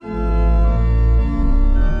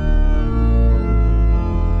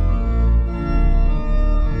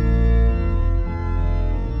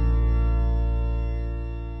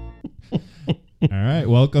right,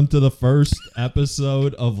 welcome to the first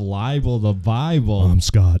episode of Libel the Bible. I'm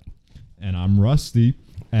Scott. And I'm Rusty.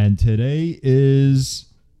 And today is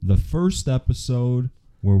the first episode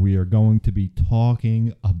where we are going to be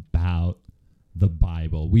talking about the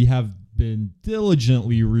Bible. We have been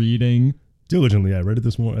diligently reading. Diligently, I read it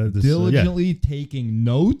this morning. Diligently taking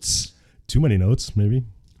notes. Too many notes, maybe.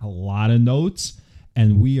 A lot of notes.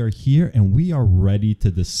 And we are here and we are ready to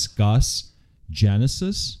discuss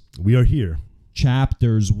Genesis. We are here.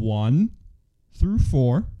 Chapters 1 through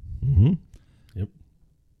 4. Mm-hmm. Yep.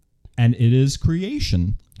 And it is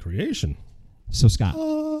creation. Creation. So, Scott.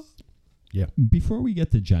 Yeah. Before we get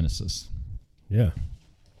to Genesis. Yeah.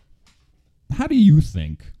 How do you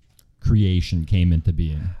think creation came into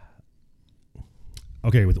being?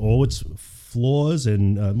 Okay, with all its flaws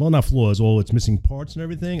and not flaws, all its missing parts and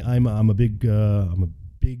everything, I'm a big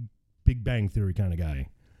Big Bang Theory kind of guy.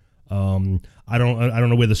 I don't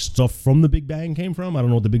know where the stuff from the Big Bang came from. I don't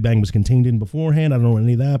know what the Big Bang was contained in beforehand. I don't know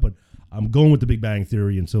any of that, but I'm going with the Big Bang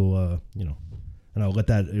Theory until and I'll let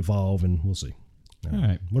that evolve and we'll see. All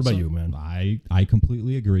right. What about you, man? I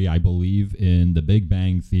completely agree. I believe in the Big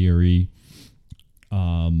Bang Theory.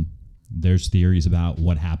 There's theories about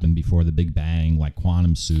what happened before the Big Bang, like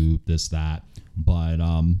quantum soup, this, that. But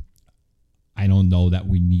I don't know that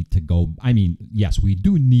we need to go. I mean, yes, we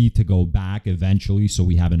do need to go back eventually so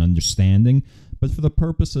we have an understanding. But for the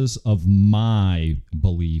purposes of my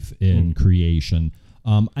belief in creation,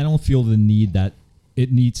 I don't feel the need that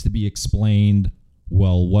it needs to be explained,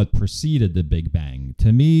 well, what preceded the Big Bang.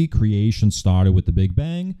 To me, creation started with the Big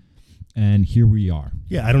Bang. And here we are.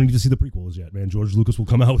 Yeah, I don't need to see the prequels yet, man. George Lucas will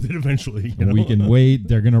come out with it eventually. You know? We can wait.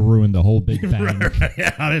 They're going to ruin the whole Big Bang. Right.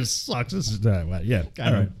 Yeah, this sucks. This is yeah.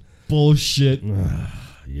 All right. Bullshit.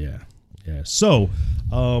 Yeah. So,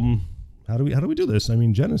 how do we do this? I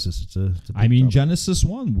mean, Genesis. It's a big topic. Genesis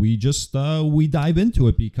 1. We just we dive into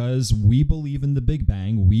it because we believe in the Big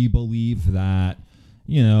Bang. We believe that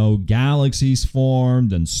galaxies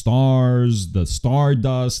formed and stars, the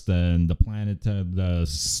stardust and the planet, the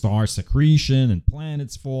star secretion and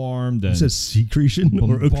planets formed. And it says secretion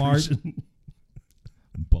or accretion?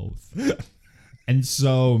 Both. And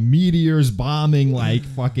so meteors bombing like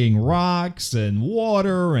fucking rocks and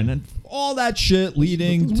water and all that shit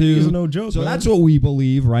leading to no joke. So man. that's what we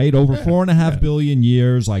believe, right? Over 4.5 billion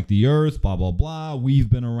years, like the Earth, blah blah blah. We've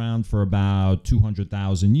been around for about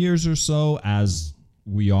 200,000 years or so as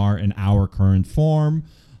we are in our current form.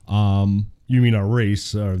 You mean our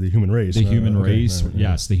race, or the human race? The human race, right.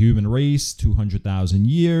 Yes, the human race, 200,000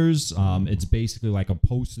 years. It's basically like a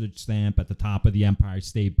postage stamp at the top of the Empire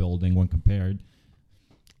State Building when compared.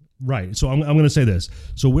 Right. So I'm going to say this.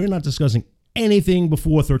 So we're not discussing anything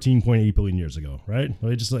before 13.8 billion years ago, right?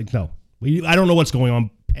 We're just like, no. I don't know what's going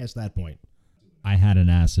on past that point. I had an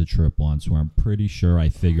acid trip once where I'm pretty sure I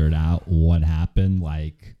figured out what happened,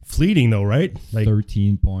 like fleeting though, right? Like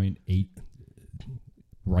 13.8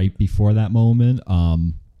 right before that moment. But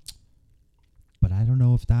I don't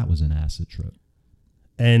know if that was an acid trip.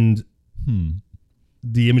 And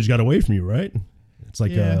the image got away from you, right? It's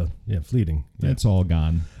like fleeting. Yeah. It's all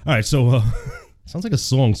gone. All right, so sounds like a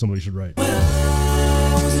song somebody should write. When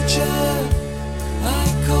I was a child,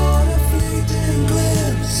 I caught a fleeting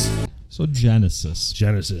glimpse. So Genesis.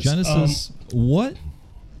 What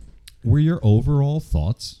were your overall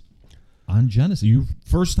thoughts on Genesis? You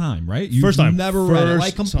first time, right? You First time. Never read it.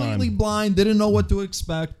 Like First completely time. blind, didn't know what to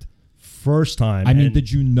expect. First time. I mean, did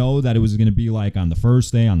you know that it was going to be like on the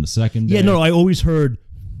first day, on the second day? Yeah, no, I always heard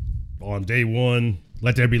on day one,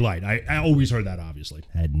 let there be light. I always heard that, obviously.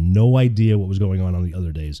 I had no idea what was going on the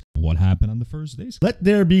other days. What happened on the first day? Let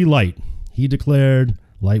there be light. He declared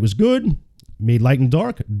light was good, made light and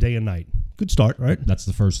dark, day and night. Good start, right? That's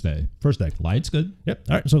the first day. First day. Light's good. Yep.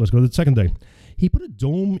 All right, so let's go to the second day. He put a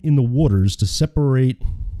dome in the waters to separate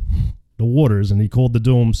the waters, and he called the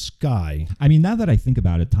dome sky. I mean, now that I think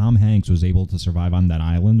about it, Tom Hanks was able to survive on that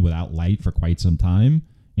island without light for quite some time.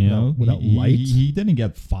 Without light? He didn't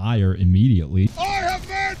get fire immediately. I have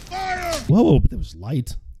made fire! Whoa, but there was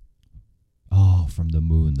light. Oh, from the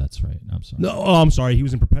moon. That's right. I'm sorry. No, I'm sorry. He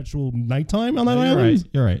was in perpetual nighttime on that You're island? right.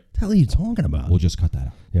 You're right. What the hell are you talking about? We'll just cut that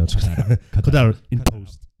out. Yeah, let's cut that out. Cut that out in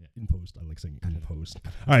post. In post. I like saying in post.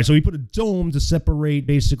 All right, so he put a dome to separate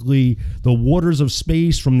basically the waters of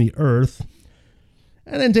space from the earth.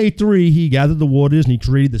 And then day 3, he gathered the waters and he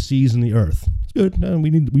created the seas and the earth. It's good. No, we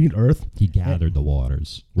need earth. He gathered the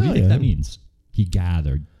waters. What do you think that means? He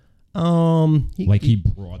gathered. He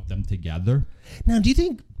brought them together. Now, do you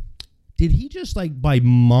think, did he just like by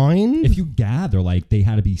mind? If you gather, like they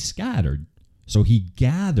had to be scattered. So he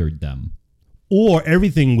gathered them. Or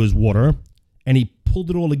everything was water and he pulled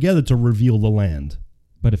it all together to reveal the land.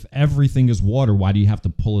 But if everything is water, why do you have to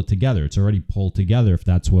pull it together? It's already pulled together if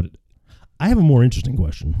that's what... I have a more interesting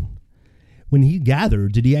question. When he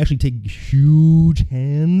gathered, did he actually take huge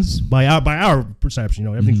hands, by our perception,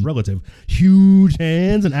 everything's relative, huge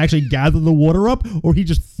hands and actually gather the water up, or he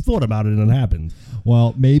just thought about it and it happened?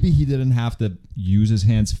 Well, maybe he didn't have to use his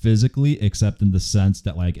hands physically, except in the sense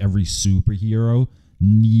that like every superhero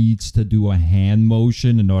needs to do a hand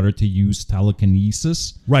motion in order to use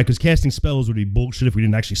telekinesis. Right, because casting spells would be bullshit if we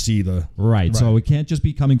didn't actually see the... Right, so it can't just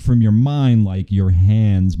be coming from your mind, like your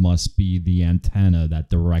hands must be the antenna that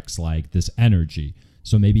directs like this energy.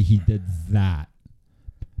 So maybe he did that.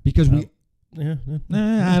 Because I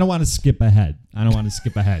don't want to skip ahead.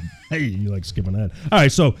 Hey, you like skipping ahead. All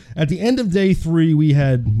right, so at the end of day 3, we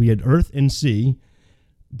had earth and sea,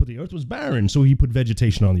 but the earth was barren, so he put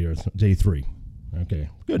vegetation on the earth, day 3. Okay,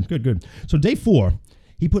 good. So day 4,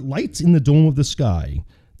 he put lights in the dome of the sky.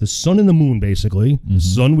 The sun and the moon, basically. The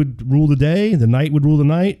sun would rule the day. The night would rule the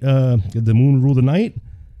night. The moon would rule the night.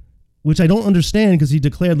 Which I don't understand because he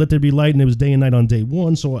declared, let there be light, and it was day and night on day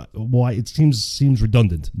 1. So why it seems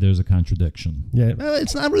redundant. There's a contradiction. Yeah,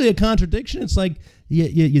 it's not really a contradiction. It's like,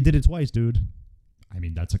 you did it twice, dude. I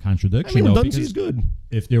mean, that's a contradiction. I mean, redundancy is good.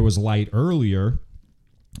 If there was light earlier,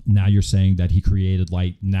 now you're saying that he created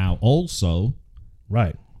light now also.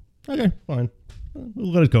 Right. Okay, fine.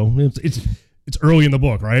 We'll let it go. It's early in the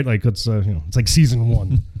book, right? Like it's it's like season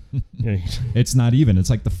 1. Yeah. It's not even. It's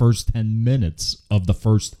like the first 10 minutes of the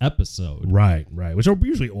first episode. Right. Which are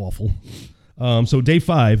usually awful. So day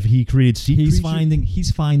 5, he created sea He's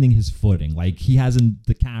creatures. finding his footing. Like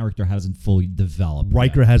the character hasn't fully developed.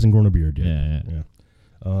 Riker hasn't grown a beard yet.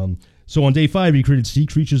 Yeah. So on day 5, he created sea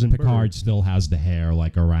creatures and Picard birds. still has the hair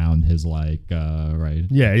like around his right.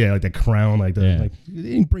 Yeah, like the crown, like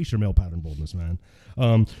embrace your male pattern baldness, man.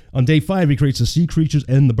 On day 5, he creates the sea creatures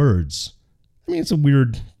and the birds. I mean, it's a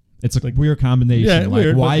weird combination. Yeah, like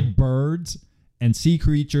weird, why birds and sea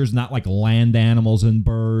creatures, not like land animals and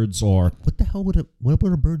birds, or what the hell what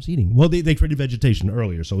were birds eating? Well, they created vegetation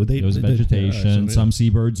earlier, so there was vegetation. Some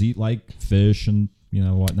seabirds eat like fish and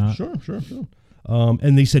whatnot. Sure.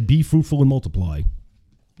 And they said, be fruitful and multiply.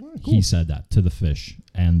 Right, cool. He said that to the fish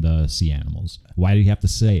and the sea animals. Why did he have to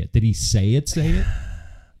say it? Did he say it?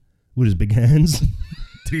 With his big hands? Did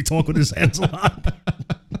he talk with his hands a lot?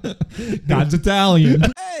 God's Italian.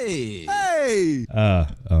 Hey!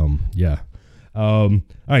 Yeah. All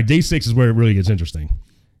right, day 6 is where it really gets interesting.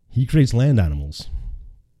 He creates land animals.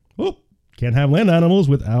 Oh, can't have land animals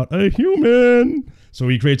without a human. So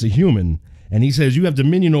he creates a human. And he says, you have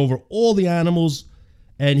dominion over all the animals.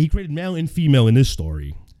 And he created male and female in this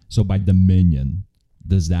story. So by dominion,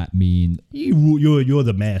 does that mean you're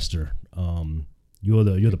the master? You're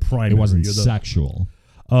the primary. It wasn't sexual.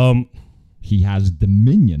 He has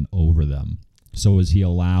dominion over them. So is he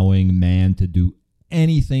allowing man to do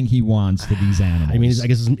anything he wants to these animals? I mean, I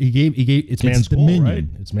guess he gave it's man's dominion. call, right?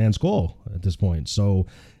 It's man's call at this point. So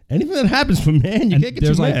anything that happens from man, you can't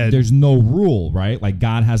get too mad. There's no rule, right? Like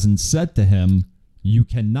God hasn't said to him, you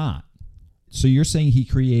cannot. So you're saying he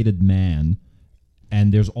created man,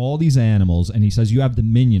 and there's all these animals, and he says you have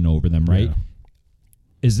dominion over them, right? Yeah.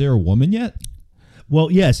 Is there a woman yet?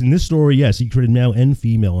 Well, yes. In this story, yes, he created male and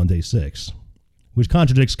female on day 6, which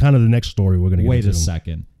contradicts kind of the next story we're going to get into. Wait a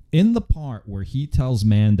second. In the part where he tells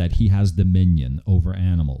man that he has dominion over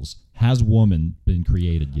animals, has woman been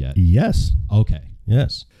created yet? Yes. Okay.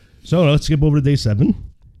 Yes. So let's skip over to day 7.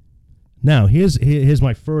 Now, here's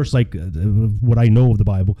my first, what I know of the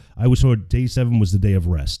Bible. I was told day 7 was the day of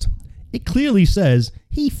rest. It clearly says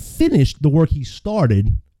he finished the work he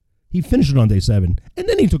started. He finished it on day 7, and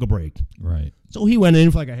then he took a break. Right. So he went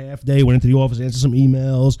in for like a half day, went into the office, answered some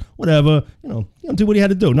emails, whatever, did what he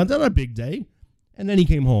had to do. Not a big day. And then he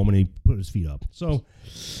came home and he put his feet up. So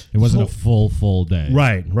it wasn't a full day.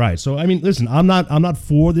 Right. So I mean, listen, I'm not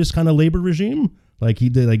for this kind of labor regime. Like he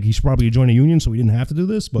did, like he should probably join a union so he didn't have to do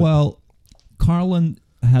this. But well, Carlin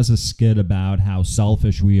has a skit about how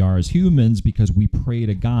selfish we are as humans because we pray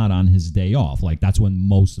to God on his day off. Like that's when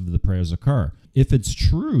most of the prayers occur. If it's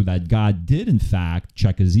true that God did, in fact,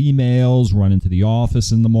 check his emails, run into the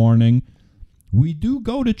office in the morning, we do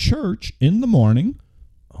go to church in the morning.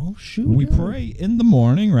 Oh, shoot. We pray in the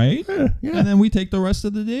morning, right? Yeah. And then we take the rest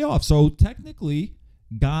of the day off. So technically,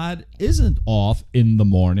 God isn't off in the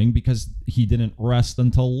morning because he didn't rest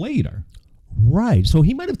until later. Right. So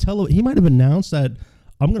he might have announced that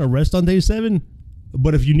I'm going to rest on day 7,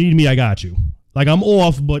 but if you need me, I got you. Like I'm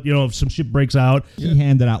off, but if some shit breaks out, he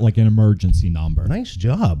handed out like an emergency number. Nice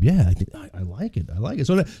job. Yeah, I like it.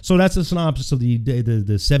 So that's the synopsis of the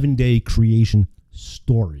 7-day creation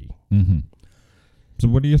story. Mm-hmm. So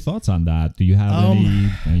what are your thoughts on that? Do you have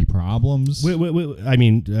any problems? I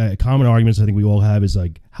mean, common arguments I think we all have is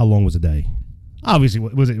like, how long was a day? Obviously,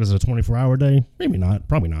 was it a 24-hour day? Maybe not.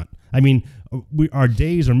 Probably not. I mean, our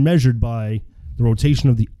days are measured by the rotation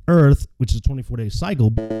of the Earth, which is a 24-day cycle.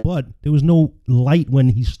 But there was no light when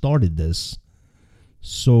he started this,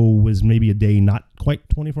 so was maybe a day not quite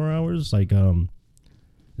 24 hours. Like,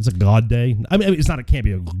 it's a God day. I mean, it's not. It can't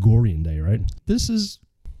be a Gregorian day, right? This is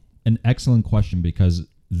an excellent question because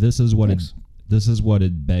this is what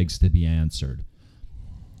it begs to be answered.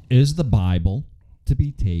 Is the Bible to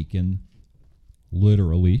be taken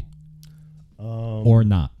literally or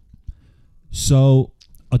not? So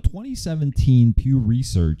a 2017 Pew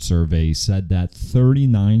Research survey said that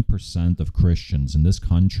 39% of Christians in this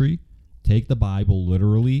country take the Bible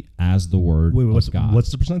literally as the word of God.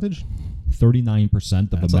 What's the percentage?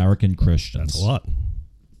 39% of American Christians. That's a lot.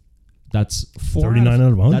 That's 39 out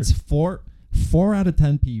of 100. That's four out of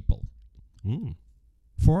 10 people. Mm.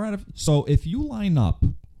 So if you line up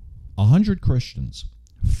 100 Christians,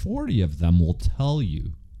 40 of them will tell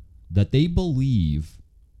you that they believe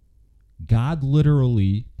God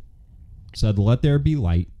literally said, "Let there be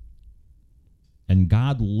light," and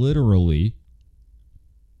God literally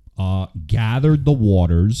gathered the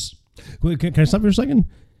waters. Wait, can I stop for a second?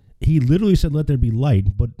 He literally said, "Let there be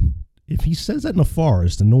light," but if he says that in a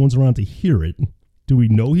forest and no one's around to hear it, do we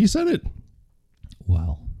know he said it?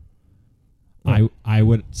 Well, I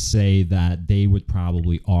would say that they would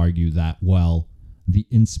probably argue that, well, the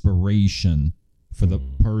inspiration for the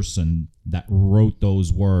person that wrote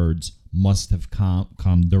those words must have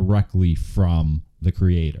come directly from the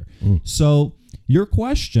Creator. So your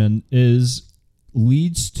question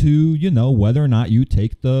leads to, whether or not you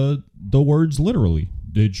take the words literally.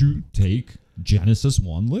 Did you take Genesis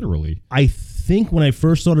 1 literally? I think when I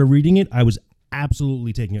first started reading it, I was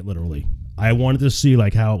absolutely taking it literally. I wanted to see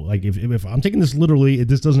how if I'm taking this literally,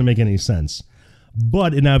 this doesn't make any sense.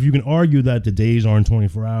 But now if you can argue that the days aren't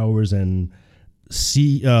 24 hours and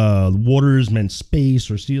waters meant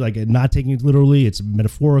space, or not taking it literally, it's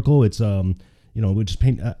metaphorical. It's we just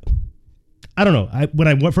paint. I don't know. When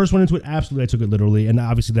I first went into it, absolutely I took it literally, and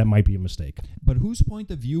obviously that might be a mistake. But whose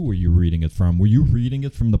point of view were you reading it from? Were you reading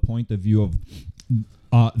it from the point of view of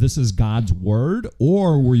this is God's word,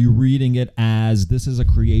 or were you reading it as this is a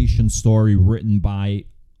creation story written by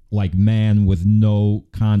man with no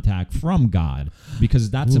contact from God?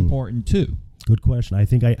 Because that's important too. Good question. I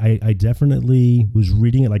think I definitely was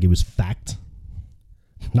reading it like it was fact,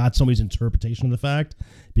 not somebody's interpretation of the fact,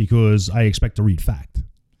 because I expect to read fact.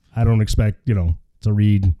 I don't expect, to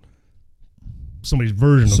read somebody's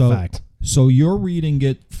version of fact. So you're reading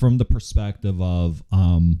it from the perspective of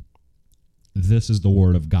this is the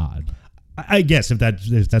word of God. I guess if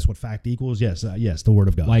that's what fact equals, yes, the word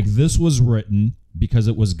of God. Like this was written because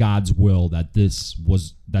it was God's will that this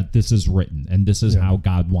is written, and this is how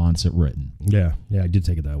God wants it written. Yeah, I did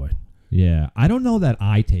take it that way. Yeah, I don't know that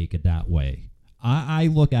I take it that way. I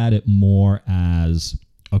look at it more as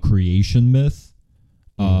a creation myth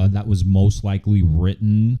that was most likely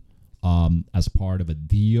written as part of a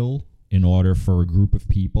deal in order for a group of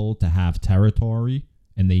people to have territory,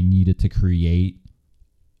 and they needed to create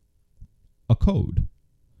a code.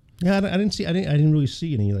 Yeah, I didn't really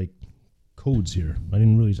see any codes here. I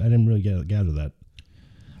didn't really gather that.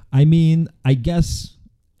 I mean, I guess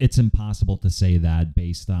it's impossible to say that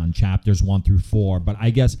based on chapters 1 through 4, but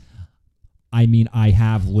I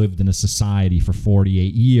have lived in a society for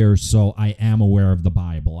 48 years, so I am aware of the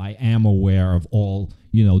Bible. I am aware of all,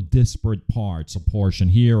 disparate parts, a portion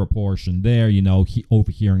here, a portion there,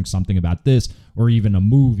 overhearing something about this, or even a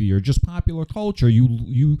movie, or just popular culture.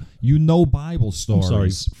 You know Bible stories.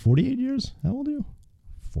 I'm sorry, 48 years? How old are you?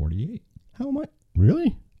 48. How am I?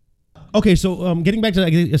 Really? Okay, so getting back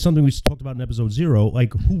to something we talked about in episode 0,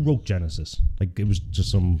 who wrote Genesis? It was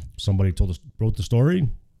just somebody wrote the story?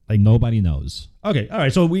 Nobody knows. Okay, all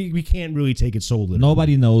right. So we can't really take it so literally.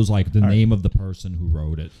 Nobody knows the name of the person who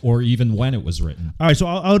wrote it, or even when it was written. All right. So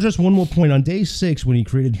I'll address one more point. On day 6, when he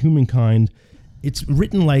created humankind, it's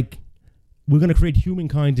written we're going to create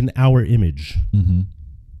humankind in our image, and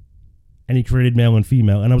he created male and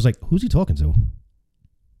female. And I was like, who's he talking to?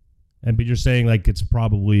 But you're saying it's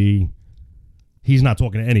probably he's not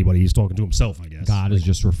talking to anybody. He's talking to himself, I guess. God is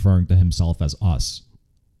just referring to himself as us.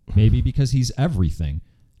 Maybe because he's everything.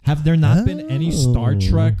 Have there not been any Star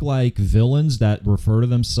Trek villains that refer to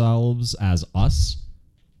themselves as us,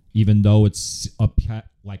 even though it's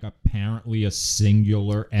apparently a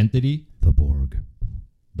singular entity? The Borg.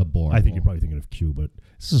 The Borg. I think you're probably thinking of Q, but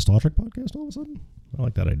is this a Star Trek podcast all of a sudden? I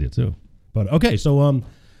like that idea too. But okay, so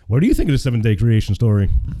what do you think of the 7-day creation story?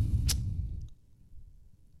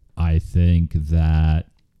 I think that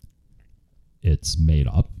it's made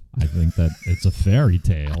up. I think that it's a fairy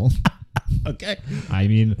tale. Okay. I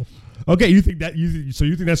mean, Okay, you think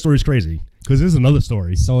that story's crazy? Because there's another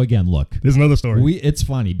story. so again, look, There's another story. it's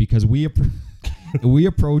funny because we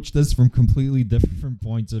approach this from completely different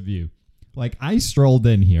points of view. Like I strolled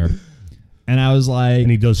in here and I was like, and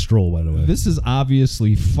he does stroll, by the way. this is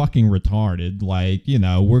obviously fucking retarded. Like,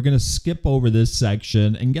 we're going to skip over this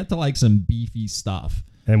section and get to like some beefy stuff.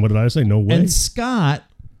 And what did I say? No way. And Scott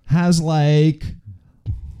has like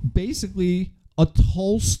basically a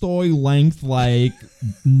Tolstoy length like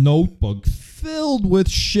notebook filled with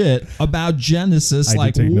shit about Genesis,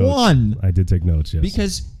 like one. I did take notes, yes.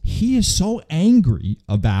 Because he is so angry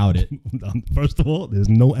about it. First of all, there's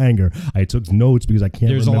no anger. I took notes because I can't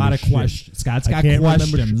There's a remember lot of shit. questions. Scott's I got can't remember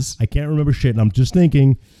questions. I can't remember shit, and I'm just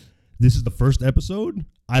thinking, this is the first episode.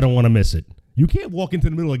 I don't want to miss it. You can't walk into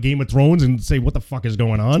the middle of Game of Thrones and say, what the fuck is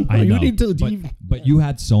going on? I know, You need to but you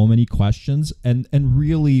had so many questions, and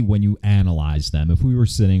really, when you analyze them, if we were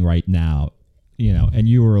sitting right now, and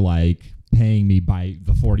you were like paying me by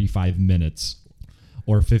the 45 minutes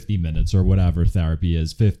or 50 minutes or whatever therapy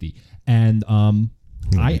is, 50, and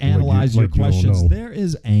I analyze your questions. There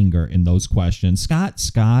is anger in those questions.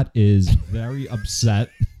 Scott is very upset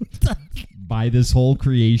by this whole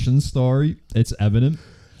creation story. It's evident.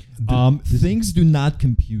 Things do not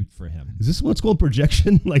compute for him. Is this what's called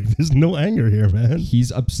projection? Like, there's no anger here, man.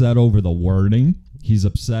 He's upset over the wording. He's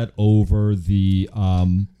upset over the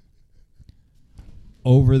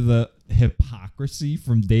hypocrisy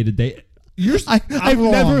from day to day.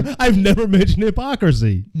 I've never mentioned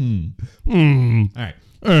hypocrisy. All right.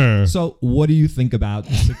 So, what do you think about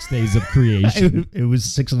 6 days of creation? It was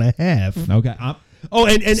 6.5. Okay. Oh,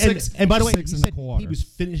 and by the way, Six he and a said quarter. he was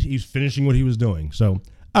finished. He was finishing what he was doing. So,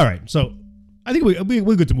 all right. So, I think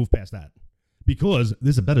we're good to move past that because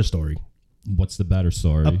there's a better story. What's the better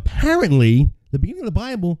story? Apparently, the beginning of the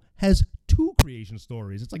Bible has 2 creation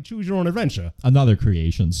stories. It's like choose your own adventure. Another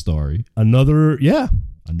creation story. Another.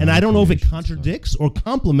 And I don't know if it creation contradicts or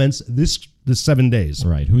complements the 7 days.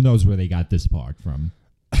 Right. Who knows where they got this part from?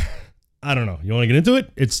 I don't know. You want to get into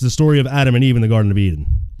it? It's the story of Adam and Eve in the Garden of Eden.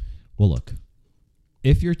 Well, look.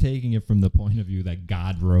 If you're taking it from the point of view that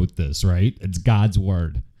God wrote this, right? It's God's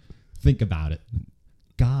word. Think about it.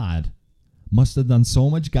 God must have done so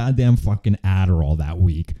much goddamn fucking Adderall that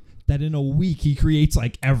week that in a week he creates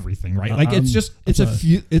like everything, right? Like it's a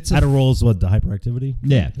few. It's Adderall is what, the hyperactivity?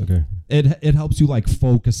 Yeah. Okay. It helps you like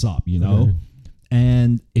focus up, Okay.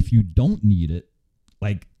 And if you don't need it,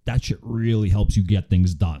 like that shit really helps you get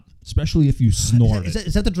things done, especially if you snort it.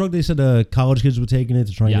 Is that the drug they said college kids were taking it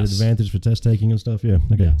to try and get an advantage for test taking and stuff? Yeah.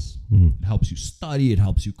 Okay. Yes. It helps you study. It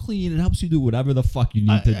helps you clean. It helps you do whatever the fuck you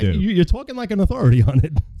need to do. You're talking like an authority on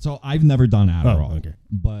it. So I've never done Adderall. Oh, okay.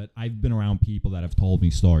 But I've been around people that have told me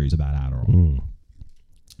stories about Adderall.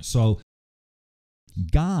 So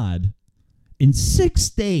God, in 6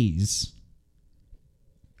 days,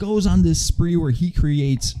 goes on this spree where he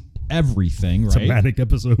creates everything, It's right? a manic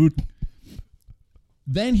episode.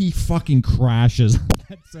 Then he fucking crashes.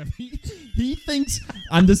 He thinks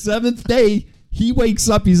on the 7th day, he wakes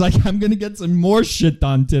up, he's like, I'm going to get some more shit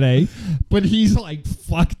done today. But he's like,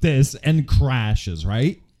 fuck this, and crashes,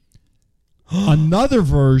 right? Another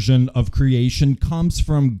version of creation comes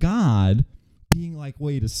from God being like,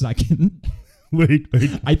 wait a second. Wait.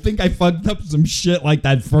 I think I fucked up some shit like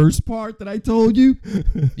that first part that I told you.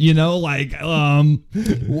 Like the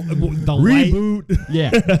Reboot.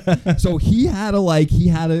 Yeah. So he had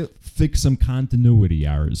to fix some continuity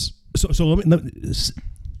errors. So let me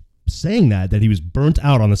saying that he was burnt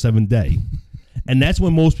out on the 7th day, and that's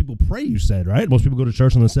when most people pray. You said, right? Most people go to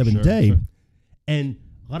church on the 7th day, Sure. and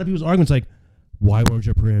a lot of people's arguments like, why weren't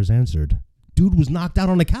your prayers answered? Dude was knocked out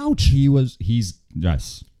on the couch.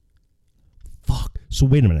 Yes. Fuck. So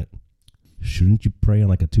wait a minute. Shouldn't you pray on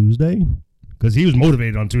like a Tuesday? Because he was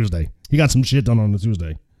motivated on Tuesday. He got some shit done on the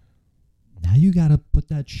Tuesday. Now you got to put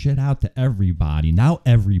that shit out to everybody. Now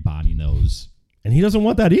everybody knows. And he doesn't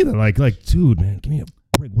want that either. Like, dude, man, give me a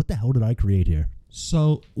break. What the hell did I create here?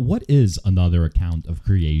 So what is another account of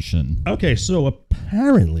creation? Okay, so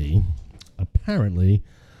apparently,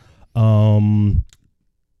 when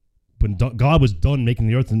God was done making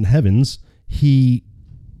the earth and the heavens, he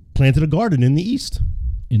planted a garden in the east.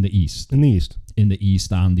 In the east. In the east. In the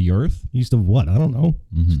east on the earth? East of what? I don't know.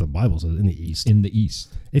 That's what the Bible says, in the east. In the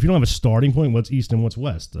east. If you don't have a starting point, what's east and what's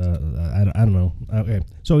west? I don't know. Okay.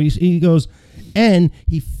 So he goes, and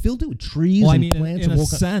he filled it with trees Well, I and mean, plants. in and a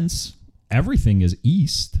sense, everything is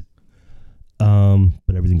east.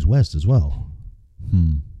 but everything's west as well.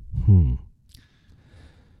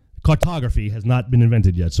 cartography has not been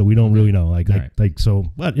invented yet, so we don't really know.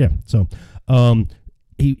 But yeah. So,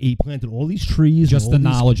 he planted all these trees. Just and the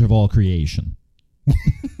all these- knowledge of all creation.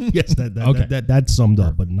 Yes, Okay. that's summed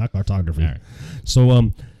up, but not cartography. All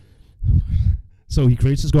right. So he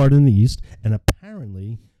creates his garden in the east, and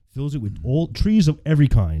apparently fills it with all trees of every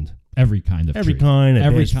kind. Every kind of Every tree. kind,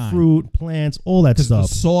 Every advanced kind. fruit, plants, all that Because the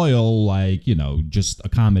stuff. soil, just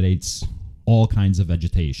accommodates all kinds of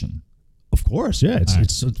vegetation. Of course, yeah. All right.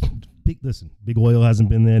 It's big. Listen, big oil hasn't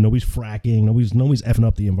been there. Nobody's fracking. Nobody's effing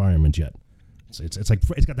up the environment yet. It's like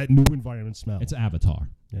it's got that new environment smell. It's Avatar.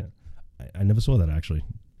 Yeah, I never saw that actually.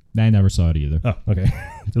 I never saw it either. Oh, okay.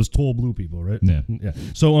 Those tall blue people, right? Yeah. Yeah.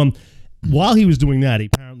 So while he was doing that, he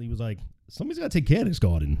apparently was like, somebody's got to take care of this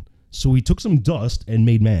garden. So he took some dust and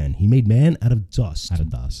made man. He made man out of dust. Out of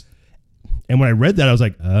dust. And when I read that, I was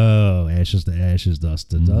like, oh, ashes to ashes,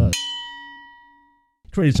 dust to dust.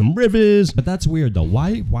 Created some rivers. But that's weird though.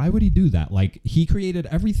 Why would he do that? Like he created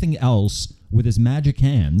everything else with his magic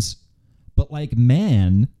hands, but like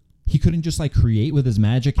man, he couldn't just like create with his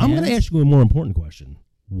magic hands. I'm going to ask you a more important question.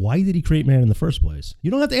 Why did he create man in the first place? You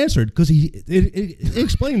don't have to answer it because it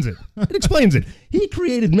explains it. It explains it. He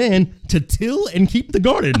created man to till and keep the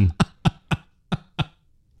garden.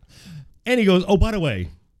 And he goes, oh, by the way,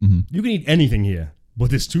 you can eat anything here, but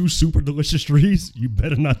there's 2 super delicious trees you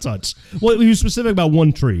better not touch. Well, he was specific about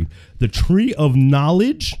one tree, the tree of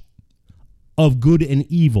knowledge of good and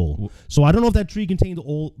evil. So I don't know if that tree contained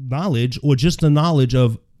all knowledge or just the knowledge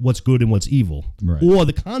of what's good and what's evil, Right. or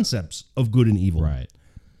the concepts of good and evil. Right.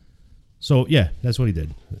 So yeah, that's what he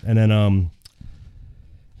did. And then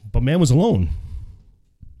but man was alone.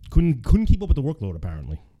 Couldn't keep up with the workload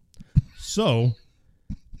apparently. So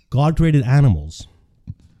God created animals.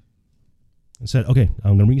 And said, "Okay,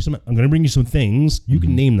 I'm going to bring you some things. You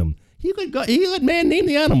can name them." He let man name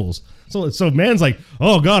the animals. So man's like,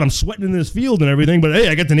 "Oh God, I'm sweating in this field and everything, but hey,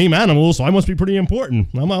 I get to name animals, so I must be pretty important.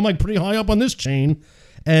 I'm like pretty high up on this chain."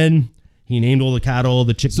 And he named all the cattle,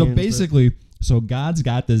 the chickens. So basically, God's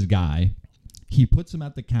got this guy. He puts him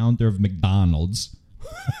at the counter of McDonald's.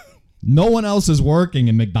 No one else is working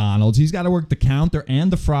in McDonald's. He's got to work the counter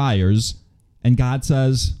and the fryers. And God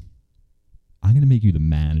says, I'm going to make you the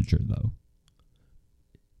manager, though.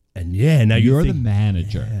 And yeah, now You're think, the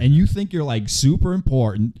manager. Yeah. And you think you're like super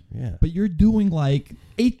important. Yeah. But you're doing like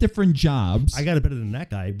 8 different jobs. I got it better than that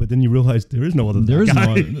guy, but then you realize there is no other There than is that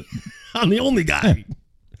no guy. other. I'm the only guy.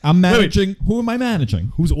 I'm managing. Who am I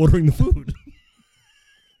managing? Who's ordering the food?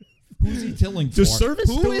 Who's he tilling for? Does service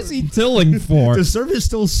Who still- is he tilling for? Does service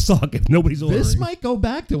still suck if nobody's ordering? This might go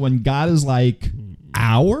back to when God is like,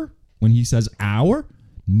 our. When he says our,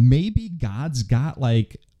 maybe God's got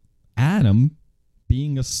like Adam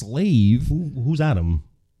being a slave. Who's Adam?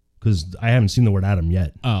 Because I haven't seen the word Adam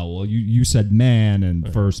yet. Oh, well, you said man,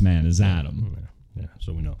 and first man is Adam. Yeah,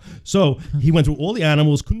 so we know. So he went through all the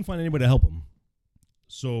animals, couldn't find anybody to help him.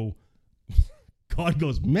 So God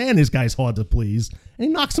goes, man, this guy's hard to please. And he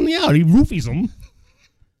knocks him out. He roofies him,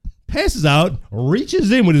 passes out,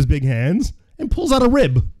 reaches in with his big hands, and pulls out a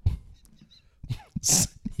rib.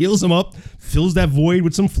 Heals him up, fills that void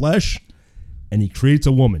with some flesh, and he creates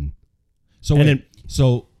a woman. So, And wait, then-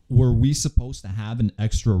 so were we supposed to have an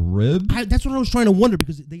extra rib? That's what I was trying to wonder,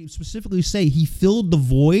 because they specifically say he filled the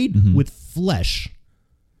void with flesh.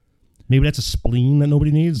 Maybe that's a spleen that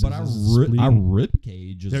nobody needs. But Is this a our spleen? rib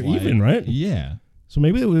cage is They're like, even, right? Yeah. So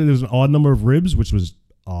maybe there was an odd number of ribs, which was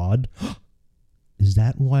odd. Is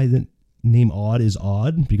that why the name odd is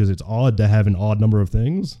odd? Because it's odd to have an odd number of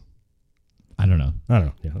things? I don't know. I don't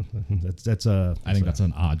know. Yeah, that's I think that's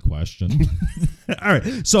an odd question. all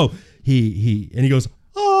right. So he goes,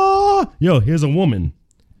 here's a woman.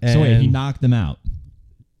 And So wait, he knocked him out.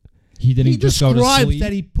 He didn't he just go to describes sleep.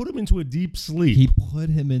 that he put him into a deep sleep. He put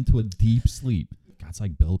him into a deep sleep. God's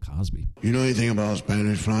like Bill Cosby. You know anything about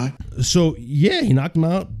Spanish fly? So yeah, he knocked him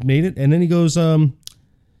out, made it, and then he goes, and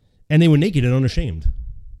they were naked and unashamed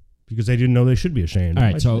because they didn't know they should be ashamed. All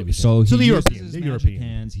Why right, should they be so ashamed? he the uses European, his the magic European.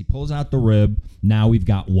 hands. He pulls out the rib. Now we've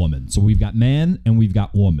got woman. So we've got man and we've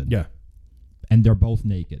got woman. Yeah, And they're both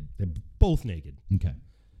naked. they're both naked. Okay.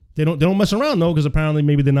 They don't mess around though, because apparently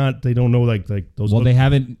maybe they don't know like those. Well, they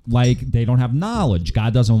haven't they don't have knowledge.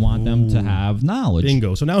 God doesn't want them to have knowledge.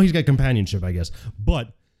 bingo. So now he's got companionship, I guess, but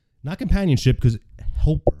not companionship because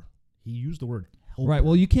helper. He used the word helper. Right.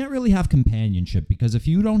 Well, you can't really have companionship because if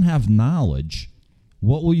you don't have knowledge,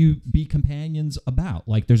 what will you be companions about?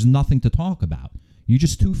 Like, there's nothing to talk about. You're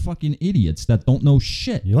just 2 fucking idiots that don't know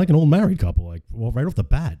shit. You're like an old married couple, like right off the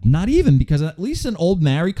bat. Not even, because at least an old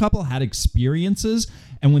married couple had experiences,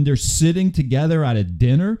 and when they're sitting together at a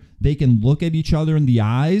dinner, they can look at each other in the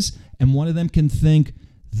eyes, and one of them can think,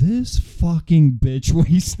 this fucking bitch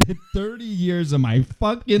wasted 30 years of my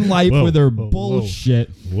fucking life Whoa, with her whoa, whoa. bullshit.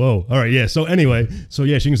 Whoa. All right. Yeah. So anyway,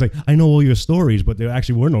 she was like, I know all your stories, but there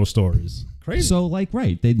actually were no stories. Crazy. So like,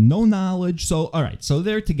 right, they had no knowledge. So all right, so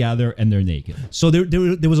they're together and they're naked. So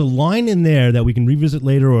there was a line in there that we can revisit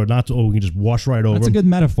later, or not, or we can just wash right over. That's a good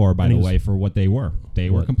metaphor, by And the he was- way, for what they were. They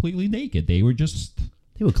were What? completely naked. They were just,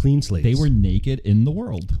 They were clean slates. they were naked in the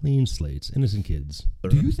world. clean slates, innocent kids.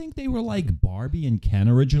 Do you think they were like Barbie and Ken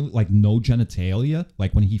originally, like no genitalia,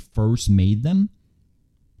 like when he first made them?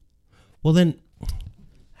 Well, then,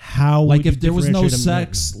 how? Like would you if there was no differentiate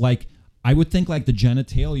them? sex, like I would think like the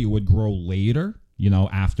genitalia would grow later, you know,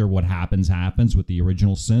 after what happens with the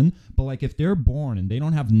original sin. But like if they're born and they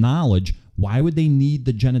don't have knowledge, why would they need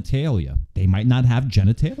the genitalia? They might not have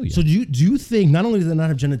genitalia. So do you think not only did they not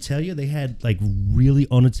have genitalia, they had like really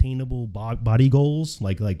unattainable body goals?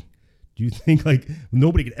 Like, do you think like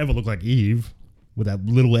nobody could ever look like Eve with that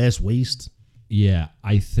little ass waist? Yeah,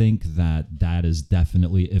 I think that is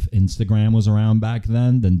definitely, if Instagram was around back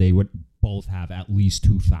then they would both have at least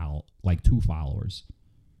two followers.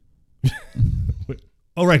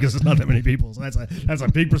 Oh, right, because there's not that many people. So that's a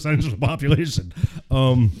big percentage of the population.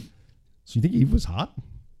 So you think Eve was hot?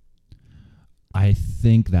 I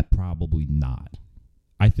think that probably not.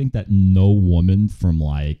 I think that no woman from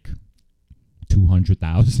like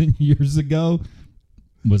 200,000 years ago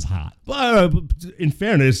was hot. But in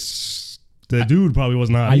fairness, the dude probably was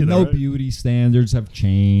not. I either, know right? beauty standards have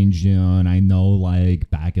changed, you know, and I know like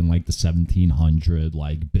back in like the 1700s,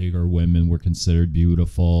 like bigger women were considered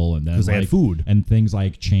beautiful, and then 'Cause they had like, food. and things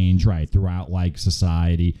like change right throughout like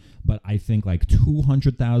society. But I think like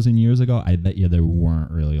 200,000 years ago, I bet you there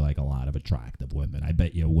weren't really like a lot of attractive women. I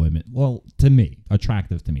bet you women, well, to me,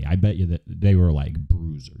 attractive to me, I bet you that they were like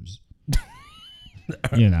bruisers.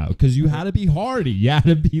 You know, because you had to be hardy. You had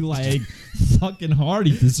to be like fucking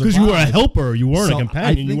hardy to survive. Because you were a helper. You weren't So a I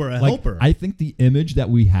companion. You think, were a like, helper. I think the image that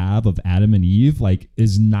we have of Adam and Eve like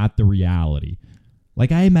is not the reality.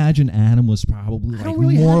 Like I imagine Adam was probably I like don't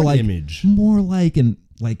really more have an like image. more like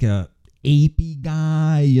a apey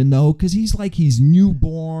guy, you know, because he's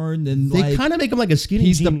newborn and They like kind of make him like a skinny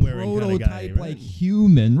he's the jean wearing kind of prototype guy, like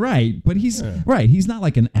human, right? But he's right. He's not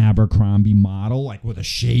like an Abercrombie model, like with a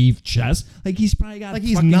shaved chest. Like he's probably got like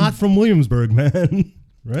he's fucking- not from Williamsburg, man.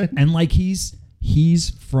 Right? and like he's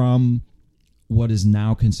from what is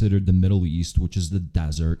now considered the Middle East, which is the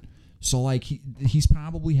desert. So like he's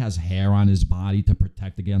probably has hair on his body to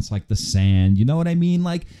protect against like the sand. You know what I mean?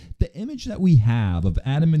 Like the image that we have of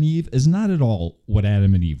Adam and Eve is not at all what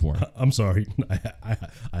Adam and Eve were. I'm sorry. I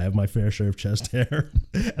have my fair share of chest hair,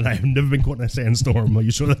 and I have never been caught in a sandstorm. Are you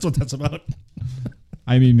sure that's what that's about?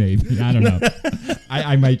 I mean, maybe. I don't know.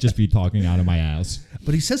 I might just be talking out of my ass.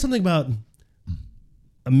 But he says something about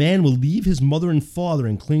a man will leave his mother and father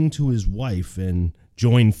and cling to his wife and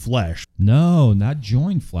join flesh. No, not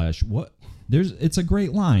join flesh. What? It's a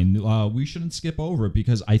great line. We shouldn't skip over it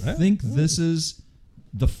because I think this is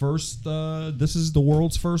the first. This is the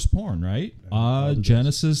world's first porn, right?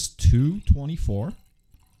 Genesis 2:24.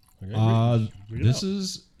 This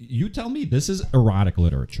is. You tell me. This is erotic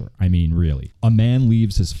literature. I mean, really. A man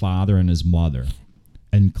leaves his father and his mother,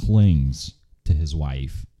 and clings to his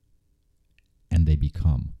wife, and they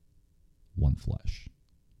become one flesh.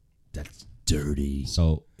 That's dirty.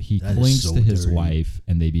 So he That is clings so to his dirty. wife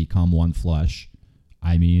and they become one flesh.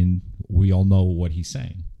 I mean, we all know what he's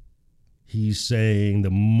saying. He's saying the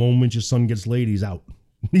moment your son gets laid, he's out.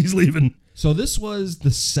 He's leaving. So this was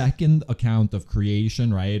the second account of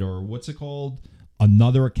creation, right? Or what's it called?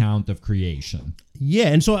 Another account of creation. Yeah,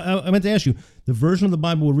 and so I meant to ask you, the version of the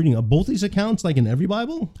Bible we're reading, are both these accounts like in every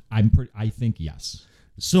Bible? I think yes.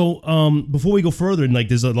 So before we go further, and like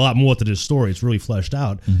there's a lot more to this story, it's really fleshed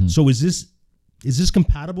out. So is this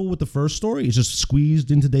compatible with the first story? It's just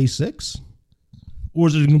squeezed into day 6? Or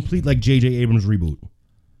is it a complete like J.J. Abrams reboot?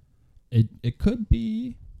 It could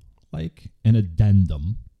be like an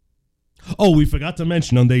addendum. Oh, we forgot to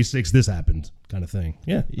mention on day 6 this happened, kind of thing.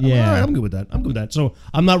 Yeah, Yeah. All right, I'm good with that. I'm good with that. So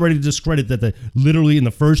I'm not ready to discredit that. Literally in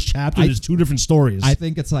the first chapter, there's 2 different stories. I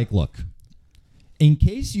think it's like, look, in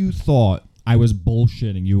case you thought I was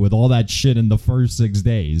bullshitting you with all that shit in the first 6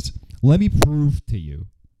 days, let me prove to you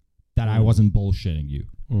that I wasn't bullshitting you.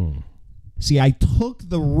 See, I took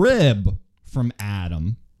the rib from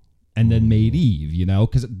Adam and then made Eve, you know,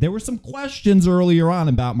 because there were some questions earlier on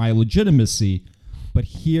about my legitimacy, but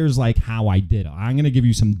here's like how I did it. I'm going to give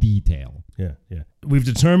you some detail. Yeah. We've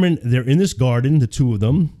determined they're in this garden, the 2 of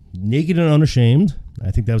them, naked and unashamed. I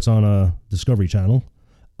think that's on a Discovery Channel.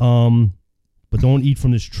 But don't eat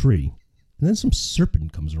from this tree. And then some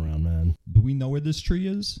serpent comes around, man. Do we know where this tree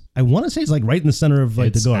is? I want to say it's like right in the center of like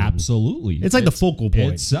It's the garden. absolutely. It's like the focal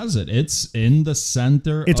point. It says it. It's in the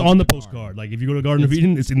center. It's of on the garden. postcard. Like if you go to Garden of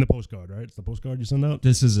Eden, it's in the postcard, right? It's the postcard you send out.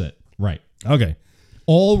 This is it. Right. Okay.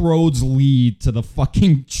 All roads lead to the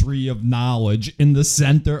fucking tree of knowledge in the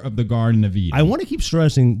center of the Garden of Eden. I want to keep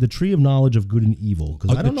stressing the tree of knowledge of good and evil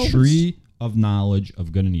because I don't know. The tree of knowledge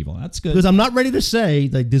of good and evil. That's good. Because I'm not ready to say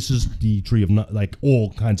like this is the tree of like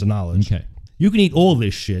all kinds of knowledge. Okay. You can eat all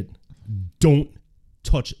this shit. Don't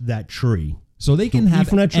touch that tree. So they can Don't eat have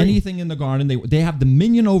from that tree. anything in the garden. They have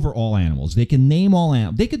dominion over all animals. They can name all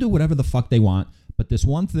animals. They can do whatever the fuck they want. But this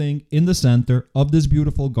one thing in the center of this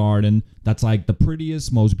beautiful garden, that's like the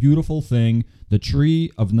prettiest, most beautiful thing, the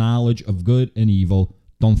tree of knowledge of good and evil,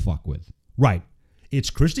 don't fuck with. Right.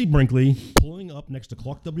 It's Christy Brinkley pulling up next to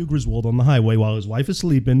Clark W. Griswold on the highway while his wife is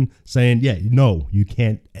sleeping, saying, "Yeah, no, you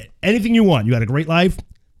can't. Anything you want. You got a great life.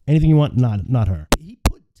 Anything you want. Not her." He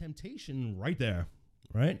put temptation right there,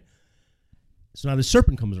 right? So now the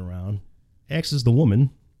serpent comes around, asks the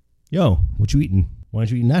woman, "Yo, what you eating? Why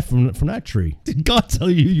aren't you eating that from that tree? Did God tell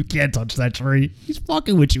you can't touch that tree? He's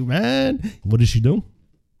fucking with you, man." What does she do?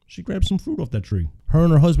 She grabs some fruit off that tree. Her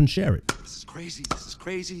and her husband share it. This is crazy. This is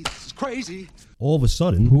crazy. This is crazy. All of a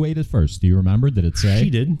sudden, Who ate it first? Do you remember? Did it say? she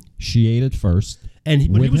did. She ate it first.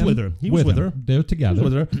 And but he was him? with her. He was with him. her. They're He together.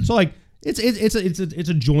 was with her. So like it's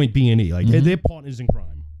a joint B&E. Like they're partners in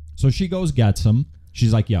crime. So she goes, gets him.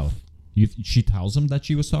 She's like, yo. She tells him that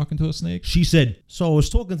she was talking to a snake. She said, "So I was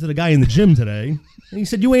talking to the guy in the gym today, and he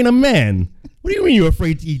said you ain't a man. What do you mean you're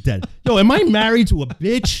afraid to eat that? Yo, am I married to a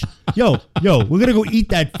bitch? Yo, we're gonna go eat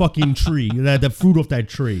that fucking tree, that fruit off that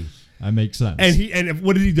tree." That makes sense. And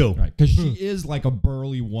what did he do? Right, because she is like a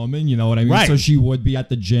burly woman, you know what I mean? Right. So she would be at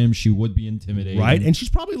the gym, she would be intimidating. Right, and she's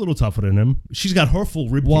probably a little tougher than him. She's got her full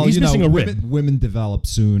rib. well, He's you know, missing a rib. women develop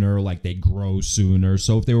sooner, like they grow sooner.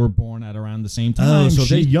 So if they were born at around the same time, Oh, so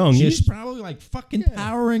they're young. She's Yes. probably like fucking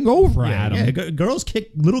towering over at him.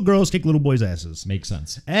 Little girls kick little boys' asses. Makes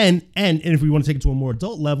sense. And if we want to take it to a more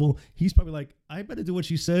adult level, he's probably like, I better do what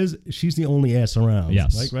she says. She's the only ass around.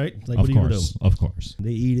 Yes. Like, right? Like, Of what are you gonna do? course. Of course.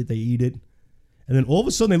 They eat it. And then all of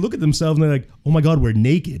a sudden they look at themselves and they're like, oh my God, we're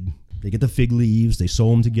naked. They get the fig leaves, they sew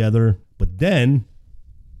them together. But then,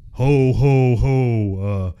 ho, ho,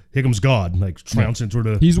 ho, here comes God, like trouncing through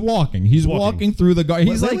the... He's walking. He's walking through the garden.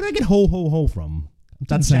 He's Where like did I get ho, ho, ho from?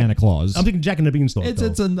 that's Santa Claus. I'm thinking Jack and the Beanstalk. It's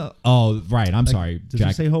oh right. I'm sorry. Does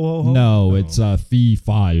he say ho, ho, ho? No, it's fee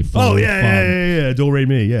fi. Oh, yeah. Do, re,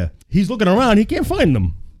 mi, yeah. He's looking around, he can't find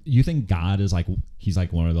them. You think God is like he's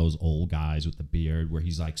like one of those old guys with the beard where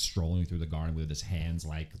he's like strolling through the garden with his hands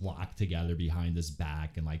like locked together behind his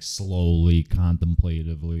back and like slowly,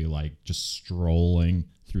 contemplatively like just strolling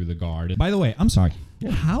through the garden. By the way, I'm sorry.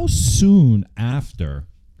 How soon after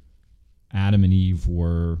Adam and Eve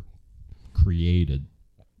were created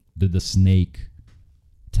did the snake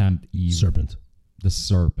tempt Eve? The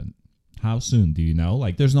serpent. How soon? Do you know?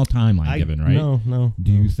 Like there's no timeline given, right? No.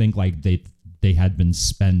 Do you think like they had been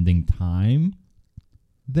spending time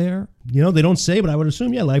there? You know, they don't say, but I would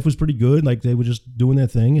assume, life was pretty good. Like they were just doing their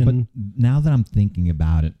thing. And But now that I'm thinking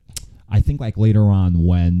about it, I think like later on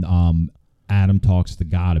when Adam talks to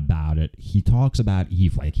God about it, he talks about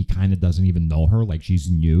Eve like he kind of doesn't even know her, like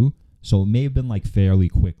she's new. So it may have been like fairly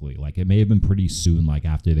quickly, like it may have been pretty soon, like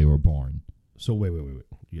after they were born. so wait.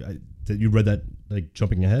 You read that like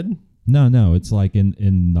jumping ahead? No, it's like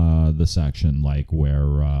in the section like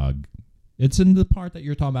where it's in the part that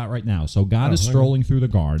you're talking about right now. So God is strolling through the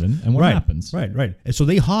garden, and what happens? Right. And so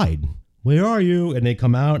they hide. Where are you? And they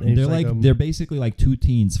come out, and They're it's like they're basically like two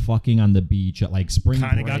teens fucking on the beach at like spring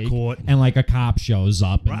Kinda break, got caught. and like a cop shows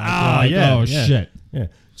up, and oh shit. Yeah.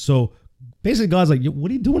 So basically, God's like, "What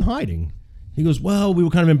are you doing hiding?" He goes, "Well, we were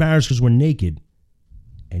kind of embarrassed because we're naked."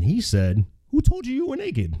 And he said, "Who told you were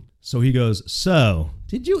naked?" So he goes, "So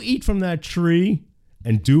did you eat from that tree?"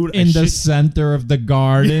 And dude, In the center of the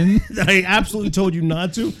garden. that I absolutely told you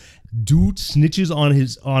not to. Dude snitches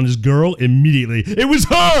on his girl immediately. It was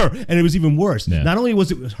her, and it was even worse. Yeah. Not only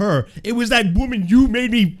was it her, it was that woman you made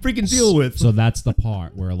me freaking deal with. So that's the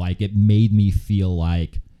part where like it made me feel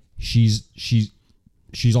like she's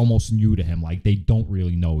almost new to him. Like they don't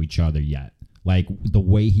really know each other yet. Like the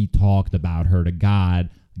way he talked about her to God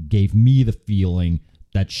gave me the feeling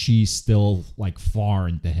that she's still like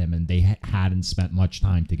foreign to him, and they hadn't spent much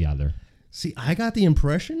time together. See, I got the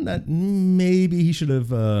impression that maybe he should have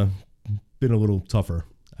been a little tougher.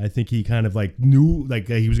 I think he kind of like knew like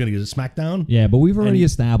he was going to get a smackdown. Yeah, but we've already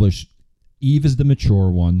established Eve is the mature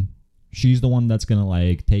one. She's the one that's going to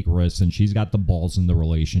like take risks, and she's got the balls in the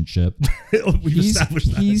relationship. We've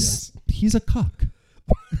established that. He's a cuck.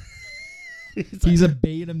 He's a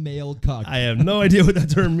beta male cuck. I have no idea what that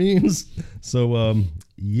term means. So,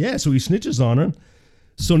 so he snitches on her.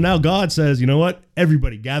 So now God says, you know what?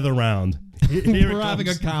 Everybody gather around. Here We're having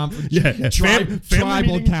a conference. Yeah. Tribal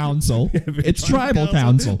Family council. It's tribal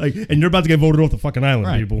council. Like, and you're about to get voted off the fucking island,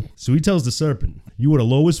 Right. people. So he tells the serpent, you are the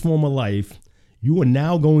lowest form of life. You are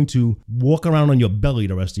now going to walk around on your belly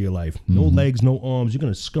the rest of your life. No legs, no arms. You're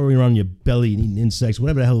going to scurry around your belly and eat insects,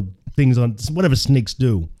 whatever the hell whatever snakes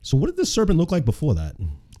do. So what did the serpent look like before that?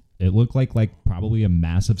 It looked like probably a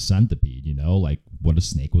massive centipede, like what a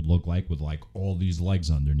snake would look like with like all these legs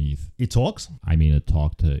underneath. It talks? I mean, it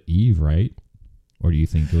talked to Eve, right? Or do you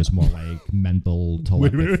think it was more like mental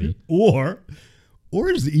telepathy? Or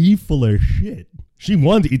is Eve full of shit? She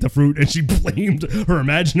wanted to eat the fruit and she blamed her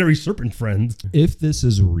imaginary serpent friend. If this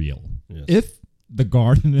is real, if the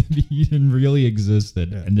Garden of Eden really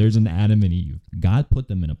existed and there's an Adam and Eve, God put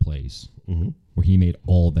them in a place where he made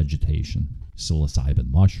all vegetation.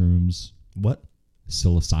 Psilocybin mushrooms. What?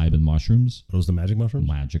 Psilocybin mushrooms. Are those the magic mushrooms?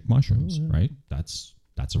 Magic mushrooms, right? That's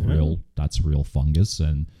a real fungus.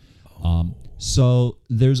 And so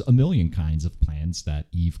there's a million kinds of plants that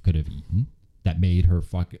Eve could have eaten that made her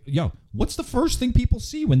what's the first thing people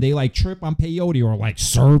see when they like trip on peyote or like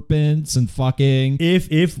serpents and fucking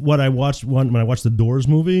if what I watched when I watched the Doors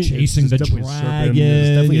movie, chasing the definitely a serpent, dragon, it's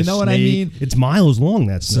definitely you a know what I snake. mean? It's miles long,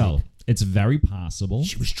 that snake. So it's very possible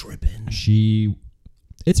She was tripping.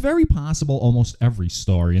 it's very possible almost every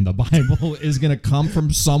story in the Bible is going to come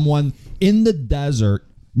from someone in the desert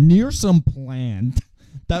near some plant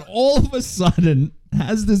that all of a sudden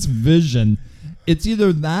has this vision. It's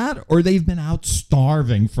either that or they've been out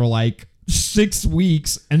starving for like 6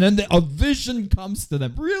 weeks and then a vision comes to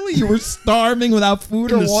them. Really? You were starving without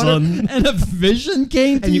food or water sun. and a vision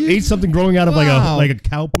came to And you ate something growing out of Wow. like a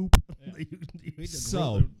cow poop.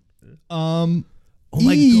 So, oh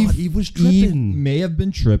my God, Eve was tripping. Eve may have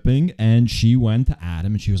been tripping, and she went to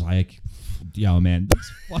Adam, and she was like, "Yo, man,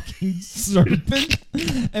 this fucking serpent."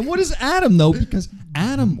 And what does Adam know? Because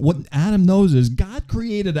what Adam knows is God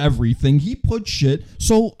created everything. He put shit.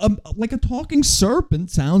 So, like a talking serpent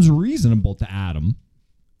sounds reasonable to Adam.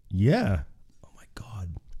 Yeah. Oh my God,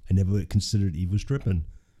 I never considered Eve was tripping.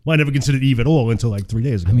 Well, I never considered Eve at all until like 3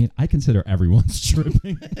 days ago. I mean, I consider everyone's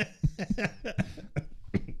tripping.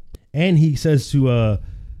 And he says to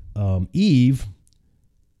Eve,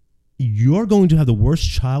 "You're going to have the worst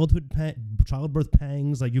childbirth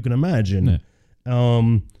pangs like you can imagine." Yeah.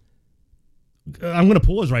 I'm gonna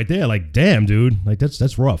pause right there. Like, damn, dude, like that's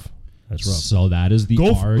rough. That's rough. So that is the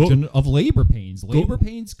origin of labor pains. Labor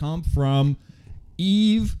pains come from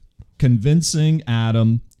Eve convincing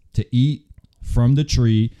Adam to eat from the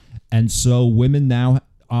tree, and so women now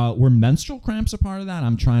were menstrual cramps a part of that?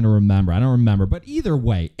 I'm trying to remember. I don't remember, but either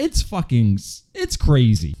way, it's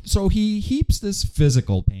crazy. So he heaps this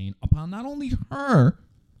physical pain upon not only her,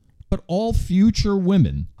 but all future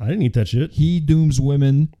women. I didn't eat that shit. He dooms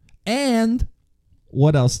women, and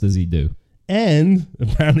what else does he do? And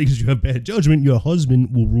apparently, because you have bad judgment, your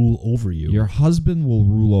husband will rule over you. Your husband will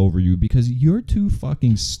rule over you because you're too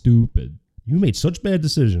fucking stupid. You made such bad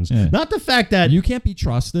decisions. Yeah. Not the fact that You can't be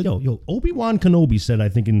trusted. Yo, Obi-Wan Kenobi said, I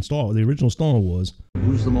think in the original Star Wars,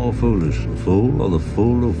 Who's the more foolish, the fool or the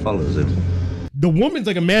fool who follows it? the woman's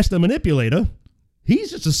like a master manipulator. He's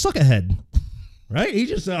just a suckerhead, right? He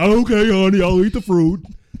just said, "Okay, honey, I'll eat the fruit."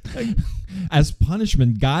 As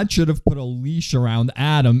punishment, God should have put a leash around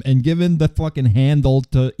Adam and given the fucking handle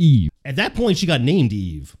to Eve. At that point, she got named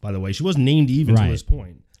Eve. By the way, she wasn't named Eve until Right. this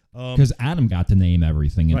point. Because Adam got to name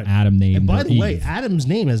everything, and Right. Adam named And by her the way, Eve. Adam's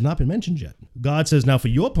name has not been mentioned yet. God says, "Now for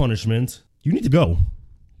your punishment, you need to go.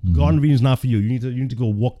 Garden of Eden is not for you. You need to go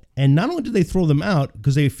walk." And not only did they throw them out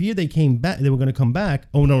because they feared they came back, they were going to come back.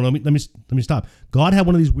 Oh no, let me stop. God had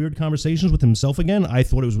one of these weird conversations with himself again. I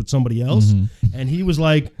thought it was with somebody else, and he was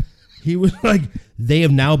like, they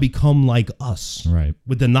have now become like us, Right.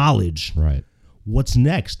 with the knowledge. Right. What's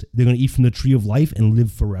next? They're going to eat from the tree of life and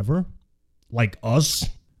live forever, like us.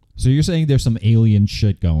 So you're saying there's some alien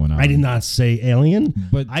shit going on? I did not say alien,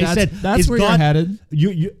 But I said that's is where God,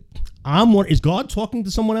 you're headed. Is God talking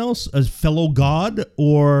to someone else, a fellow God,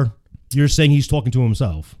 or you're saying he's talking to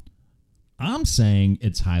himself? I'm saying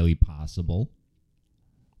it's highly possible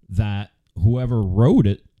that whoever wrote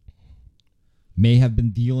it may have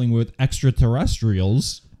been dealing with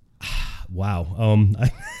extraterrestrials. Wow.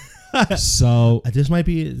 So This might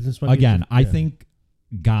be again, I yeah. think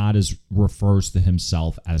God refers to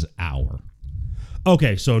himself as our.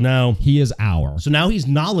 Okay, so now He is our. he's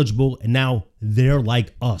knowledgeable, and now they're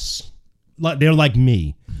like us. They're like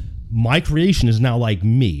me. My creation is now like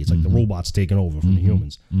me. It's like the robots taking over from the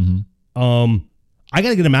humans. I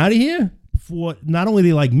gotta get him out of here before not only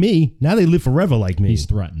they like me, now they live forever like me. He's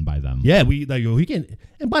threatened by them. Yeah, we like he can't.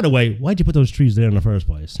 And by the way, why'd you put those trees there in the first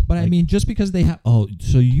place? But I mean, just because they have. Oh,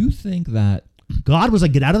 so you think that. God was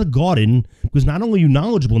like, get out of the garden because not only are you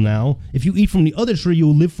knowledgeable now, if you eat from the other tree,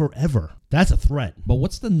 you'll live forever. That's a threat. But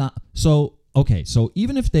what's the not? So okay, so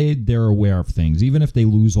even if they're aware of things, even if they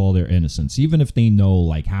lose all their innocence, even if they know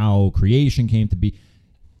like how creation came to be,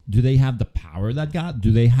 do they have the power that God?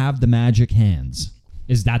 Do they have the magic hands?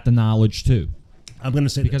 Is that the knowledge too? I'm going to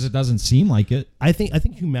say Because it doesn't seem like it. I think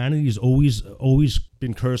humanity has always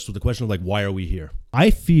been cursed with the question of like, why are we here?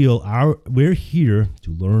 I feel we're here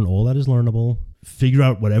to learn all that is learnable, figure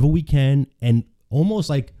out whatever we can, and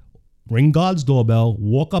almost like ring God's doorbell,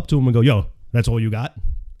 walk up to him and go, yo, that's all you got?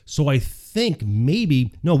 So I think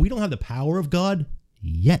maybe, no, we don't have the power of God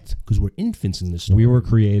yet because we're infants in this story. We were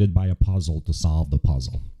created by a puzzle to solve the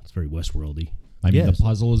puzzle. It's very Westworldy. I mean, Yes. the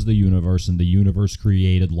puzzle is the universe, and the universe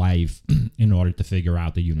created life in order to figure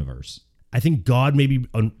out the universe. I think God maybe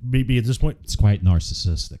at this point. It's quite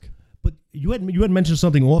narcissistic. But you had mentioned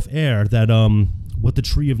something off air that what the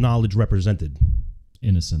tree of knowledge represented.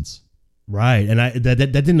 Innocence. Right, and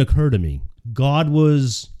that didn't occur to me. God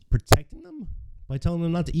was protecting them by telling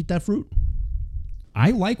them not to eat that fruit. I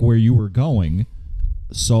like where you were going.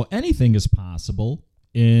 So anything is possible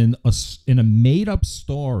in a made-up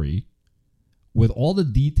story with all the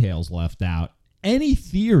details left out. Any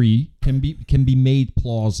theory can be made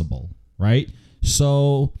plausible, right?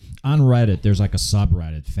 So on Reddit, there's like a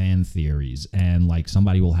subreddit, fan theories, and like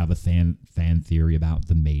somebody will have a fan theory about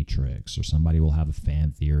The Matrix, or somebody will have a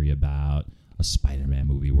fan theory about a Spider-Man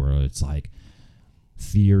movie where it's like,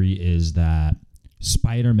 theory is that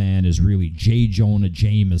Spider-Man is really J. Jonah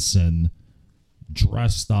Jameson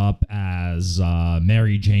dressed up as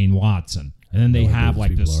Mary Jane Watson. And then they have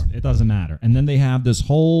like this, it doesn't matter. And then they have this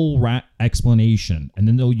whole explanation. And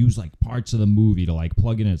then they'll use like parts of the movie to like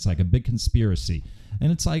plug it in. It's like a big conspiracy.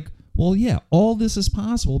 And it's like, well, yeah, all this is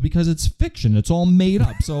possible because it's fiction. It's all made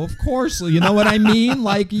up. So, of course, you know what I mean?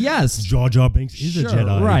 Like, yes. Jar Jar Binks is a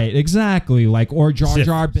Jedi. Right, exactly. Like, or Jar Sith.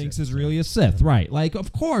 Jar Binks is really a Sith. Right. Like,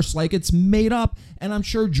 of course, like it's made up. And I'm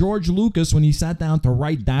sure George Lucas, when he sat down to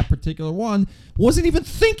write that particular one, wasn't even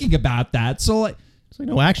thinking about that. So, like, It's like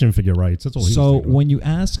no action figure rights. That's all. So when you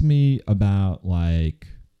ask me about like,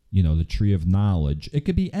 you know, the tree of knowledge, it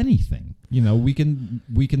could be anything. You know, we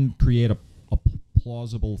can create a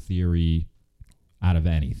plausible theory out of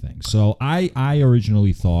anything. So I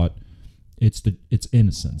originally thought it's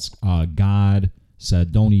innocence. God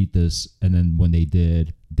said don't eat this, and then when they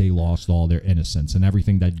did, they lost all their innocence and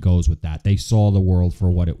everything that goes with that. They saw the world for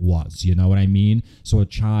what it was. You know what I mean? So a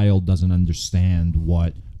child doesn't understand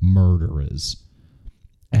what murder is.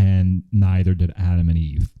 And neither did Adam and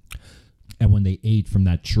Eve. And when they ate from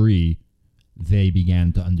that tree, they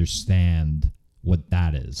began to understand what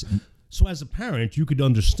that is. So as a parent, you could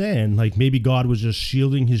understand, like maybe God was just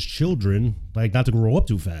shielding his children, like not to grow up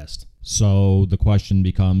too fast. So the question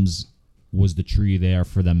becomes, was the tree there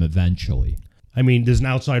for them eventually? I mean, there's an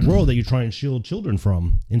outside world that you try and shield children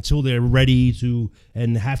from until they're ready to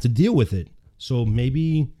and have to deal with it. So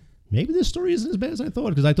maybe this story isn't as bad as I thought,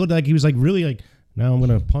 because I thought like he was like really like, now I'm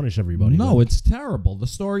going to punish everybody. No, it's terrible. The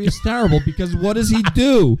story is terrible because what does he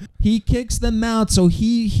do? He kicks them out. So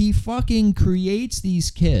he fucking creates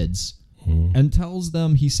these kids and tells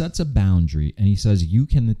them, he sets a boundary and he says, you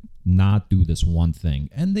can not do this one thing.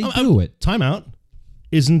 And they do it. Time out.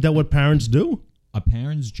 Isn't that what parents do? A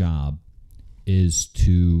parent's job is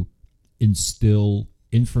to instill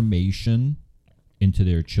information into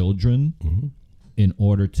their children in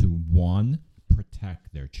order to, one,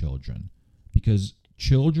 protect their children. Because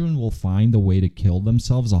children will find a way to kill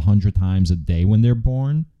themselves 100 times a day when they're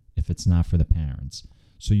born if it's not for the parents.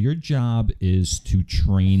 So your job is to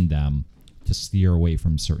train them to steer away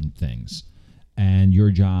from certain things. And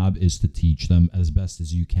your job is to teach them as best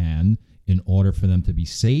as you can in order for them to be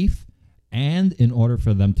safe and in order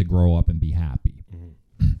for them to grow up and be happy.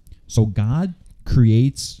 So God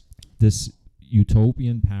creates this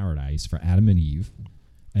utopian paradise for Adam and Eve,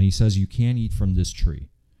 and he says you can't eat from this tree.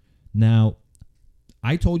 Now,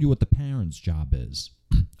 I told you what the parent's job is.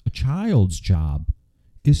 A child's job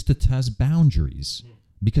is to test boundaries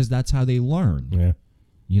because that's how they learn. Yeah.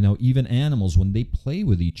 You know, even animals, when they play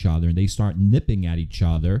with each other and they start nipping at each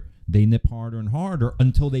other, they nip harder and harder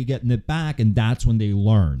until they get nipped back, and that's when they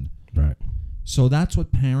learn. Right. So that's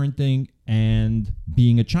what parenting and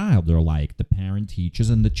being a child are like. The parent teaches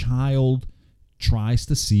and the child tries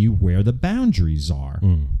to see where the boundaries are.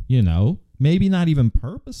 You know, maybe not even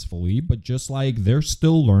purposefully, but just like they're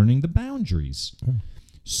still learning the boundaries.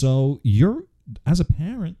 So as a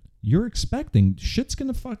parent, you're expecting shit's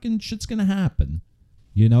gonna happen.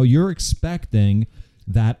 You know, you're expecting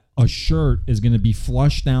that a shirt is gonna be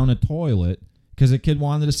flushed down a toilet because a kid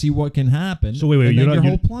wanted to see what can happen. So wait, and then your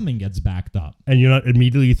whole you're- plumbing gets backed up. And you're not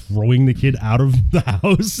immediately throwing the kid out of the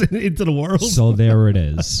house into the world? So there it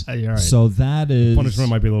is. You're right. So that is Punishment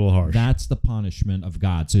might be a little harsh. That's the punishment of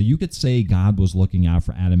God. So you could say God was looking out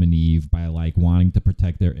for Adam and Eve by like wanting to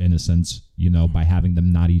protect their innocence, you know, by having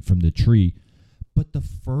them not eat from the tree. But the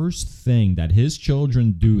first thing that his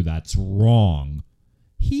children do that's wrong,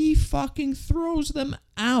 he fucking throws them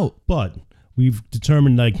out. But we've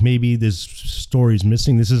determined like maybe this story's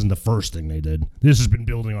missing. This isn't the first thing they did. This has been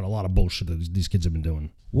building on a lot of bullshit that these kids have been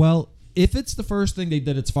doing. Well, if it's the first thing they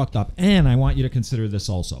did, it's fucked up. And I want you to consider this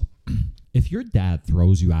also. If your dad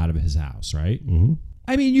throws you out of his house, right? Mm-hmm.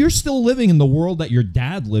 I mean, you're still living in the world that your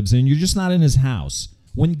dad lives in. You're just not in his house.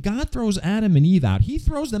 When God throws Adam and Eve out, he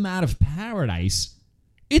throws them out of paradise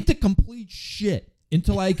into complete shit.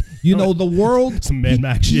 Into like, you know, the world. Some Mad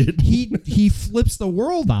Max shit. He flips the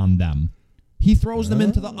world on them. He throws them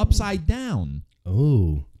into the upside down.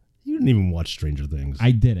 Oh, you didn't even watch Stranger Things.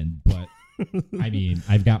 I didn't, but I mean,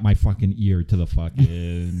 I've got my fucking ear to the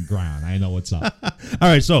fucking ground. I know what's up. All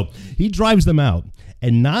right, so he drives them out.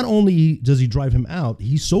 And not only does he drive him out,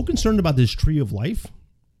 he's so concerned about this tree of life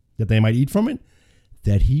that they might eat from it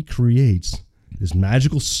that he creates this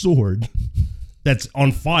magical sword that's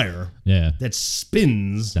on fire, Yeah. that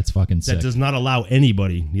spins, That's fucking sick. that does not allow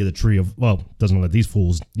anybody near the tree of, well, doesn't let these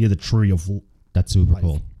fools near the tree of. That's super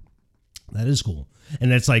cool. That is cool.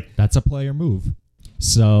 And that's like, That's a player move.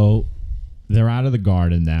 So they're out of the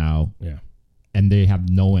garden now, yeah, and they have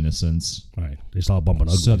no innocence. all right. They start bumping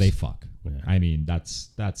uglies. So they fuck. Yeah. I mean, that's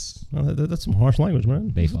Well, that's some harsh language,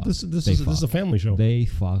 man. They This- fuck. This They is a fuck. family show. they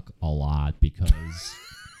fuck a lot because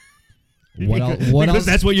what Because- else? What because else?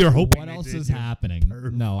 that's what you're hoping What they else did, is yeah. happening?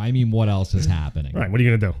 No, I mean, what else is happening? Right. What are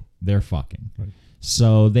you gonna do? They're fucking.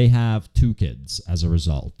 So they have 2 kids as a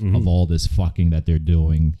result of all this fucking that they're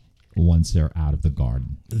doing once they're out of the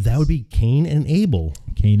garden. That would be Cain and Abel,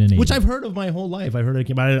 Cain and Abel. which I've heard of my whole life. I've heard it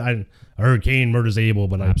came. I heard Cain murders Abel,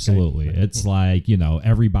 but Absolutely. It's like, you know,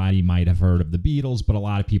 everybody might have heard of the Beatles, but a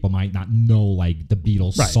lot of people might not know like the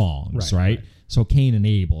Beatles Right, songs, right, right? right. So Cain and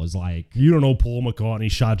Abel is like, you don't know Paul McCartney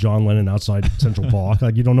shot John Lennon outside Central Park.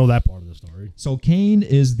 Like you don't know that part of the story. so Cain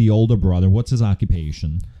is the older brother. What's his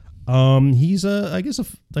occupation? He's I guess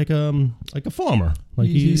like a farmer. Like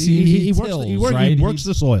He tills, he right? works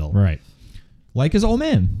the soil. Right. Like his old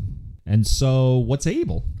man. And so what's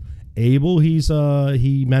Abel? Abel,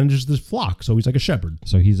 he manages this flock, so he's like a shepherd.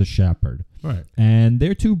 So he's a shepherd. Right. And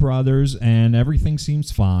they're 2 brothers, and everything seems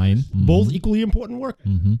fine. Both equally important work.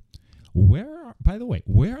 By the way,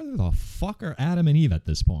 where the fuck are Adam and Eve at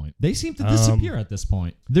this point? They seem to disappear at this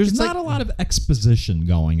point. There's it's not like- a lot of exposition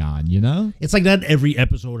going on, you know? It's like that every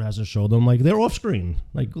episode has to show them like they're off screen.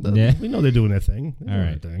 Like Yeah. we know they're doing their thing. They're All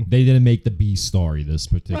doing right. their thing. They didn't make the B story this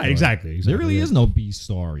particular. Right, exactly, There really yeah. is no B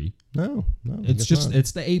story. No. I It's guess just not.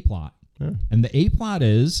 it's the A plot. Yeah. And the A plot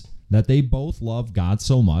is that they both love God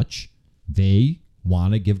so much, they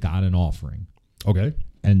want to give God an offering. Okay.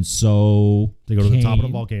 And so They go to the top of the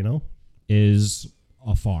Cain volcano. is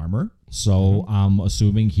a farmer. So I'm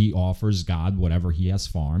assuming he offers God whatever he has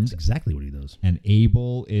farmed. That's exactly what he does. And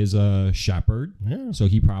Abel is a shepherd. Yeah. So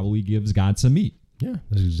he probably gives God some meat. Yeah,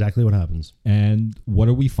 that's exactly what happens. And what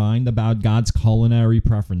do we find about God's culinary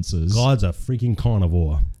preferences? God's a freaking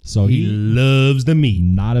carnivore. So he he loves the meat.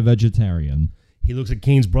 not a vegetarian. He looks at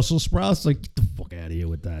Cain's Brussels sprouts like, get the fuck out of here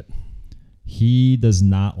with that. He does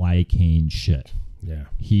not like Cain's shit. Yeah.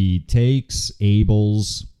 He takes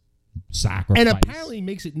Abel's sacrifice. And apparently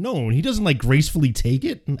makes it known. He doesn't like gracefully take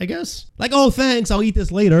it, I guess. Like, oh, thanks, I'll eat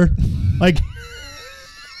this later. Like,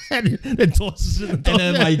 and then tosses it in the And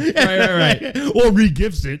then, like, right. Or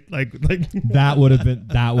re-gifts it. Like that would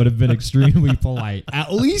have been extremely polite.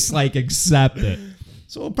 At least like accept it.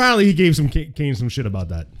 So apparently he gave some Cain some shit about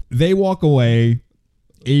that. They walk away.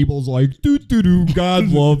 Abel's like, doo. God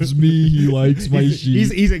loves me. He likes my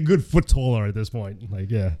sheep. He's a good foot taller at this point.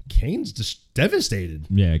 Like, yeah. Cain's just devastated.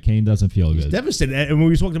 Yeah, Cain doesn't feel good. Devastated. And when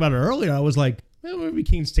we talked about it earlier, I was like, well, maybe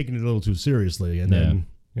Cain's taking it a little too seriously. And then,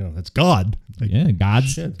 you know, that's God. Like, Yeah,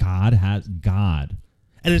 Shit. God has God.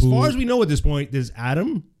 and as far as we know at this point, there's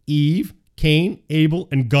Adam, Eve, Cain, Abel,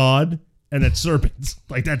 and God, and that serpent.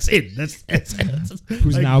 Like, that's it. That's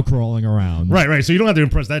Who's like, now crawling around. Right. So you don't have to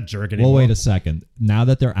impress that jerk anymore. Well, wait a second. Now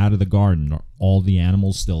that they're out of the garden, are all the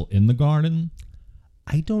animals still in the garden?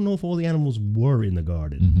 I don't know if all the animals were in the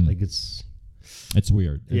garden. Like, it's It's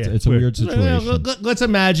weird. It's a weird situation. Let's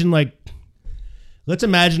imagine, like, let's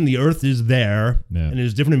imagine the Earth is there and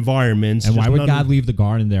there's different environments. And why There's would God leave the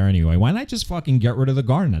garden there anyway? Why not just fucking get rid of the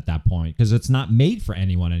garden at that point? Because it's not made for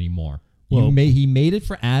anyone anymore. He made it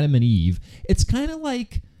for Adam and Eve. It's kind of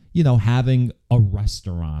like, having a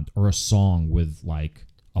restaurant or a song with like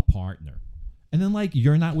a partner. And then like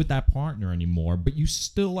you're not with that partner anymore, but you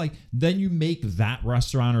still like, then you make that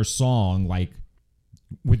restaurant or song like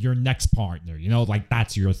with your next partner, like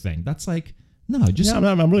that's your thing. That's like, no, just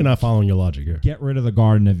I'm really not following your logic here. get rid of the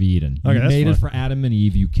Garden of Eden. Okay, You that's made it fine. for Adam and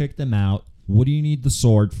Eve. You kicked them out. What do you need the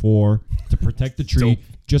sword for? To protect the tree.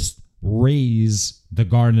 Just raise the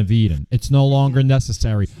Garden of Eden. It's no longer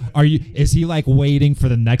necessary. Is he like waiting for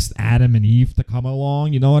the next Adam and Eve to come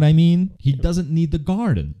along? You know what I mean? He doesn't need the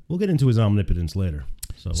garden. We'll get into his omnipotence later.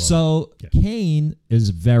 So Cain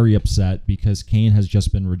is very upset because Cain has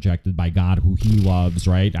just been rejected by God, who he loves,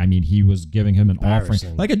 right? I mean, he was giving him an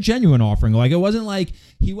offering, like a genuine offering. Like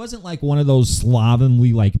he wasn't like one of those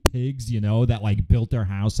slovenly like pigs, that like built their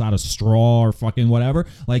house out of straw or fucking whatever.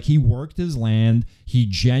 Like he worked his land. He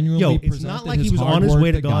genuinely it's not like he was on his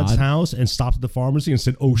way to God's house and stopped at the pharmacy and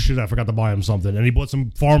said, "Oh shit, I forgot to buy him something," and he bought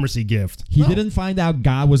some pharmacy gift. He didn't find out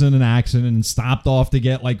God was in an accident and stopped off to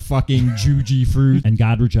get like fucking juji fruit, and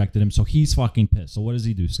God rejected him, so he's fucking pissed. So what does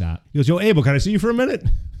he do, Scott? He goes, "Yo, Abel, can I see you for a minute?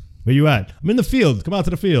 Where you at? I'm in the field. Come out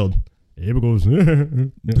to the field." Abel goes,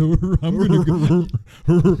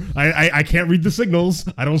 I can't read the signals.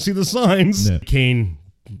 I don't see the signs. Yeah. Cain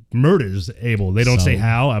murders Abel. They don't say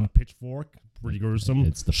how. I'm pitchfork. Pretty gruesome.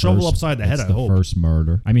 It's the shovel first, upside the head. It's I the hope. first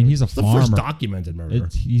murder. I mean, he's a It's the farmer. first documented murder.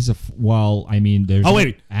 There's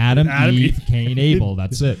Adam, Eve, Eve. Cain, Abel.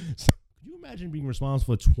 That's it. Could you imagine being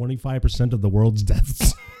responsible for 25% of the world's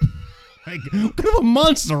deaths? Like, what kind of a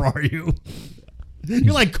monster are you?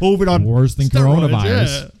 You're like COVID on Worse than steroids,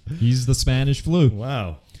 coronavirus. yeah. He's the Spanish flu.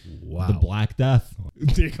 Wow. The Black Death.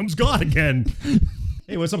 Here comes God again.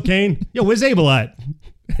 Hey, what's up, Cain? Yo, where's Abel at?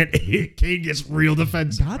 And Cain gets real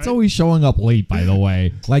defensive. God's always showing up late, by the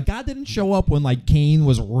way. Like, God didn't show up when, like, Cain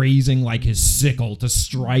was raising, like, his sickle to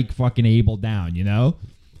strike fucking Abel down,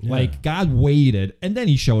 Like, God waited, and then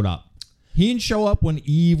he showed up. He didn't show up when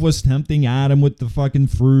Eve was tempting Adam with the fucking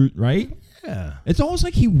fruit, right? Yeah. It's almost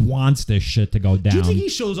like he wants this shit to go down. Do you think he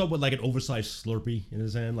shows up with like an oversized Slurpee in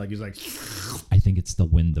his hand? Like he's like, I think it's the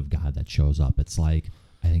wind of God that shows up. I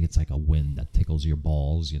think it's like a wind that tickles your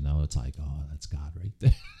balls, It's like, oh, that's God right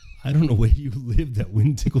there. I don't know where you live that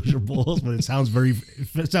wind tickles your balls, but it sounds very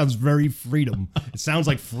freedom. It sounds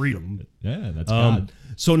like freedom. Yeah, that's God.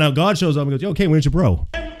 So now God shows up and goes, "Yo, okay, where's your bro?"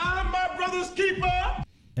 And I'm my brother's keeper.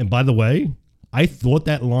 And by the way, I thought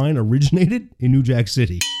that line originated in New Jack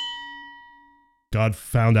City. God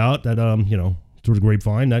found out that, through the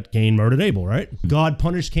grapevine, that Cain murdered Abel, right? God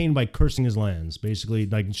punished Cain by cursing his lands. Basically,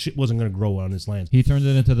 like, shit wasn't going to grow on his lands. He turned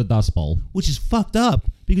it into the Dust Bowl. Which is fucked up,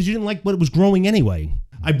 because you didn't like what it was growing anyway.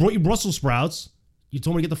 I brought you Brussels sprouts. You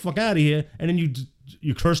told me to get the fuck out of here, and then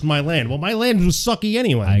you cursed my land. Well, my land was sucky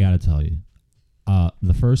anyway. I gotta tell you,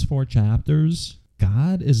 the first 4 chapters,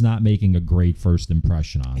 God is not making a great first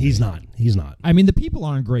impression on me. He's not. I mean, the people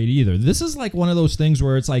aren't great either. This is like one of those things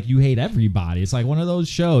where it's like you hate everybody. It's like one of those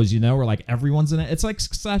shows, where like everyone's in it. It's like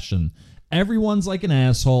Succession. Everyone's like an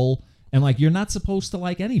asshole, and like you're not supposed to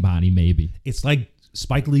like anybody, maybe. It's like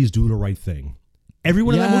Spike Lee's Do the Right Thing.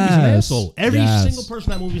 Everyone in that movie's an asshole. Every single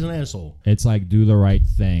person in that movie's an asshole. It's like Do the Right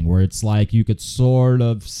Thing, where it's like you could sort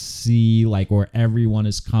of see like where everyone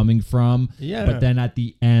is coming from. Yeah. But then at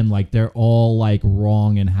the end, like they're all like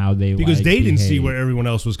wrong in how they Because like, they didn't see behave. where everyone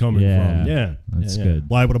else was coming Yeah. from. Yeah. That's Yeah. good.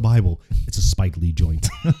 Why would a Bible? It's a Spike Lee joint.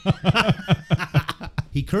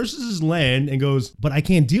 He curses his land and goes, "But I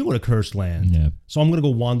can't deal with a cursed land. Yeah. So I'm going to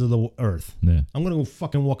go wander the earth. Yeah. I'm going to go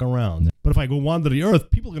fucking walk around. But if I go wander the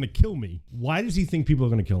earth, people are going to kill me." Why does he think people are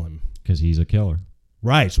going to kill him? Because he's a killer.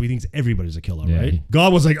 Right. So he thinks everybody's a killer, Yeah. right?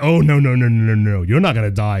 God was like, "Oh, no. You're not going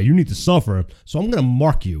to die. You need to suffer. So I'm going to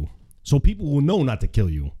mark you so people will know not to kill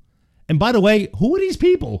you." And by the way, who are these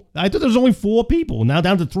people? I thought there was only 4 people. Now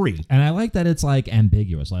down to 3. And I like that it's like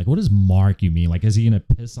ambiguous. Like, what does mark you mean? Like, is he gonna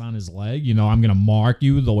piss on his leg? I'm gonna mark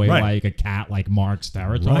you the way Right. like a cat like marks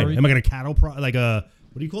territory. Right. Am I going to cattle prod? Like a,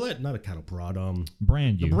 what do you call that? Not a cattle prod.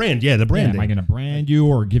 Brand you? The brand. Yeah, the Yeah, brand. am I gonna brand you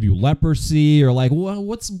or give you leprosy or like what And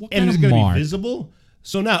kind it's of going to mark? be visible.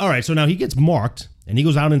 So now, all right. So now he gets marked and he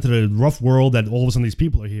goes out into the rough world that all of a sudden these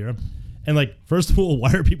people are here. And like, first of all,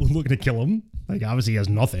 why are people looking to kill him? Like, obviously he has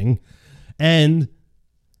nothing. And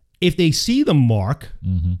if they see the mark,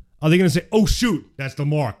 are they going to say, "Oh, shoot, that's the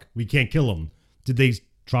mark. We can't kill him"? Did they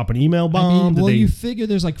drop an email bomb? I mean, Did well, they, you figure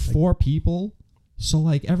there's like 4 people, So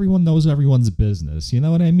like everyone knows everyone's business. You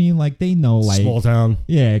know what I mean? Like they know like Small town.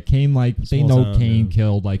 Yeah, Cain like they Small know town, Cain yeah.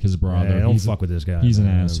 killed like his brother. Yeah, don't He's- fuck with this guy. He's an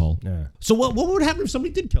man. asshole. Yeah. So what would happen if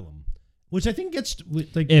somebody did kill him? Which I think gets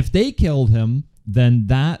like If they killed him, then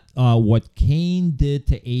that what Cain did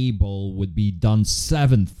to Abel would be done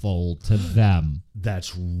sevenfold to them.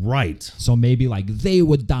 that's right. So maybe like they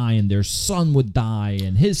would die and their son would die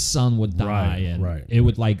and his son would die Right, and right, it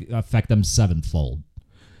would like affect them sevenfold.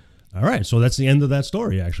 All right, so that's the end of that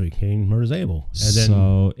story. Actually, Cain murders Abel, and then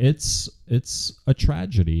So it's a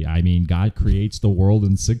tragedy. I mean, God creates the world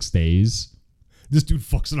in 6 days. this dude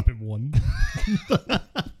fucks it up in one.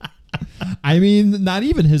 I mean, not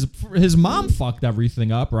even his mom fucked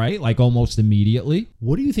everything up, right? Like almost immediately.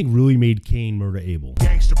 What do you think really made Cain murder Abel?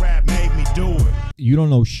 Gangsta rap made me do it. You don't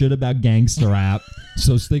know shit about gangster rap,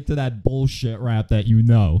 so stick to that bullshit rap that you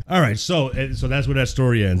know. All right, so that's where that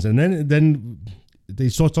story ends, and then they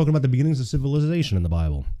start talking about the beginnings of civilization in the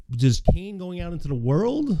Bible. Does Cain going out into the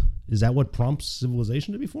world, is that what prompts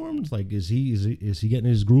civilization to be formed? Like, is he getting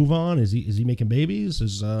his groove on? Is he making babies?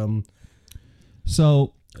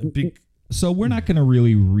 So Big. So we're not going to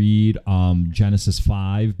really read Genesis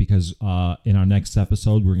 5 because in our next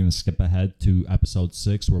episode we're going to skip ahead to episode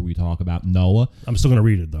 6 where we talk about Noah. I'm still gonna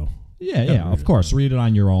read it though. Yeah, of course, read it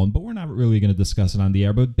on your own, but we're not really going to discuss it on the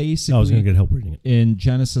air. But basically, I was gonna get help reading it. in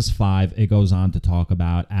Genesis 5, it goes on to talk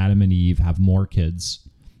about Adam and Eve have more kids,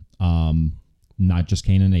 not just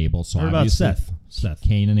Cain and Abel. So What about obviously, Seth?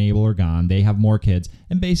 Cain and Abel are gone. They have more kids,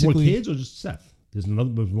 and More basically, kids or just Seth? There's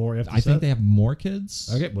more after I Seth? think they have more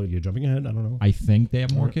kids. Okay, well, you're jumping ahead. I don't know. I think they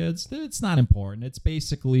have more kids. It's not important. It's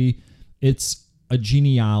basically it's a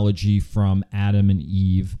genealogy from Adam and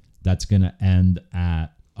Eve that's going to end at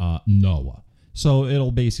Noah. So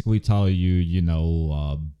it'll basically tell you,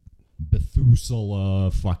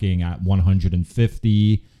 Methuselah fucking at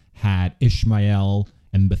 150 had Ishmael,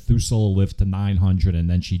 and Methuselah lived to 900, and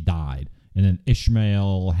then she died. And then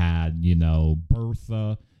Ishmael had,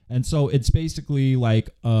 Bertha. And so it's basically like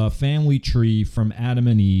a family tree from Adam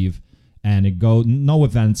and Eve, and no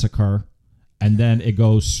events occur, and then it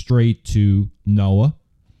goes straight to Noah.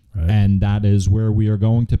 Right. And that is where we are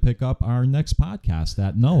going to pick up our next podcast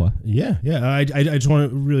at Noah. Yeah. I just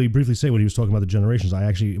want to really briefly say when he was talking about the generations. I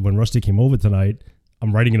actually, when Rusty came over tonight,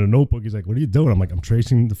 I'm writing in a notebook. He's like, "What are you doing?" I'm like, "I'm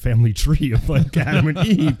tracing the family tree of like Adam and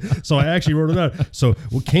Eve." So I actually wrote it out. So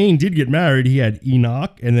Cain did get married. He had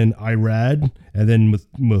Enoch, and then Irad, and then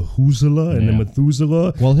Methuselah, and then Yeah.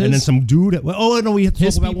 Methuselah, Well, and then his- some dude. We have to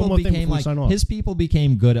His talk about one people more thing became before we like sign off. his people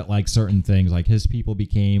became good at like certain things. Like his people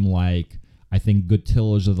became like I think good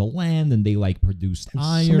tillers of the land, and they like produced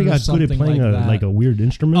iron Somebody or got something good at playing like that. a weird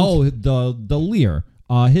instrument. Oh, the lyre.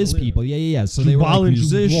 His people, yeah. So they were like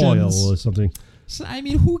musicians. or something. So, I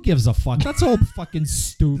mean, who gives a fuck? That's all fucking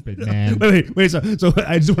stupid, man. Wait. So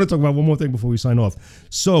I just want to talk about one more thing before we sign off.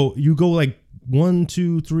 So you go like 1,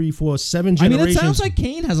 2, 3, 4, 7 I generations. mean, it sounds like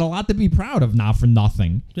Cain has a lot to be proud of, not for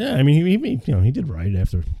nothing. Yeah, I mean, he did right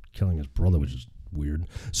after killing his brother, which is weird.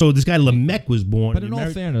 So this guy Lamech was born. But in all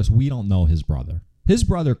fairness, we don't know his brother. His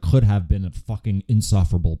brother could have been a fucking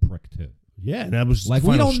insufferable prick too. yeah, and that was Like the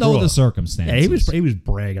we final don't know straw. the circumstances. Yeah, he was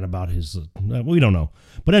bragging about his. We don't know,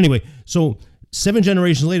 but anyway, so 7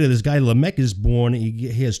 generations later, this guy Lamech is born. He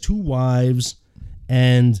has 2 wives,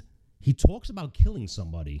 and he talks about killing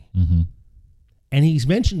somebody. Mm-hmm. And he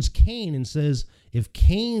mentions Cain and says, if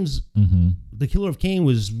Cain's the killer of Cain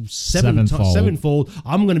was sevenfold,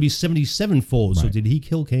 I'm going to be 77-fold. So Right. did he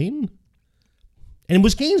kill Cain? And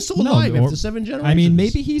was Cain still alive after 7 generations? I mean,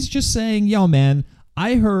 maybe he's just saying, yo, man,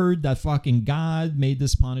 I heard that fucking God made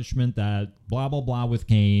this punishment that blah, blah, blah with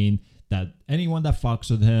Cain, that anyone that fucks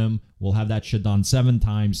with him will have that shit done 7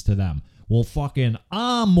 times to them. Well, fucking,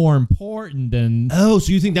 I'm more important than... Oh,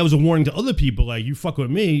 so you think that was a warning to other people? Like, you fuck with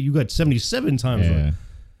me, you got 77 times. Yeah. Right.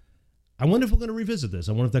 I wonder if we're going to revisit this.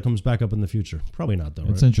 I wonder if that comes back up in the future. Probably not, though,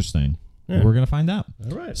 It's right? interesting. Yeah. We're going to find out.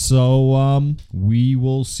 All right. So we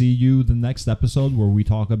will see you the next episode where we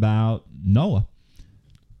talk about Noah.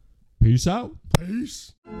 Peace out.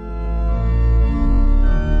 Peace.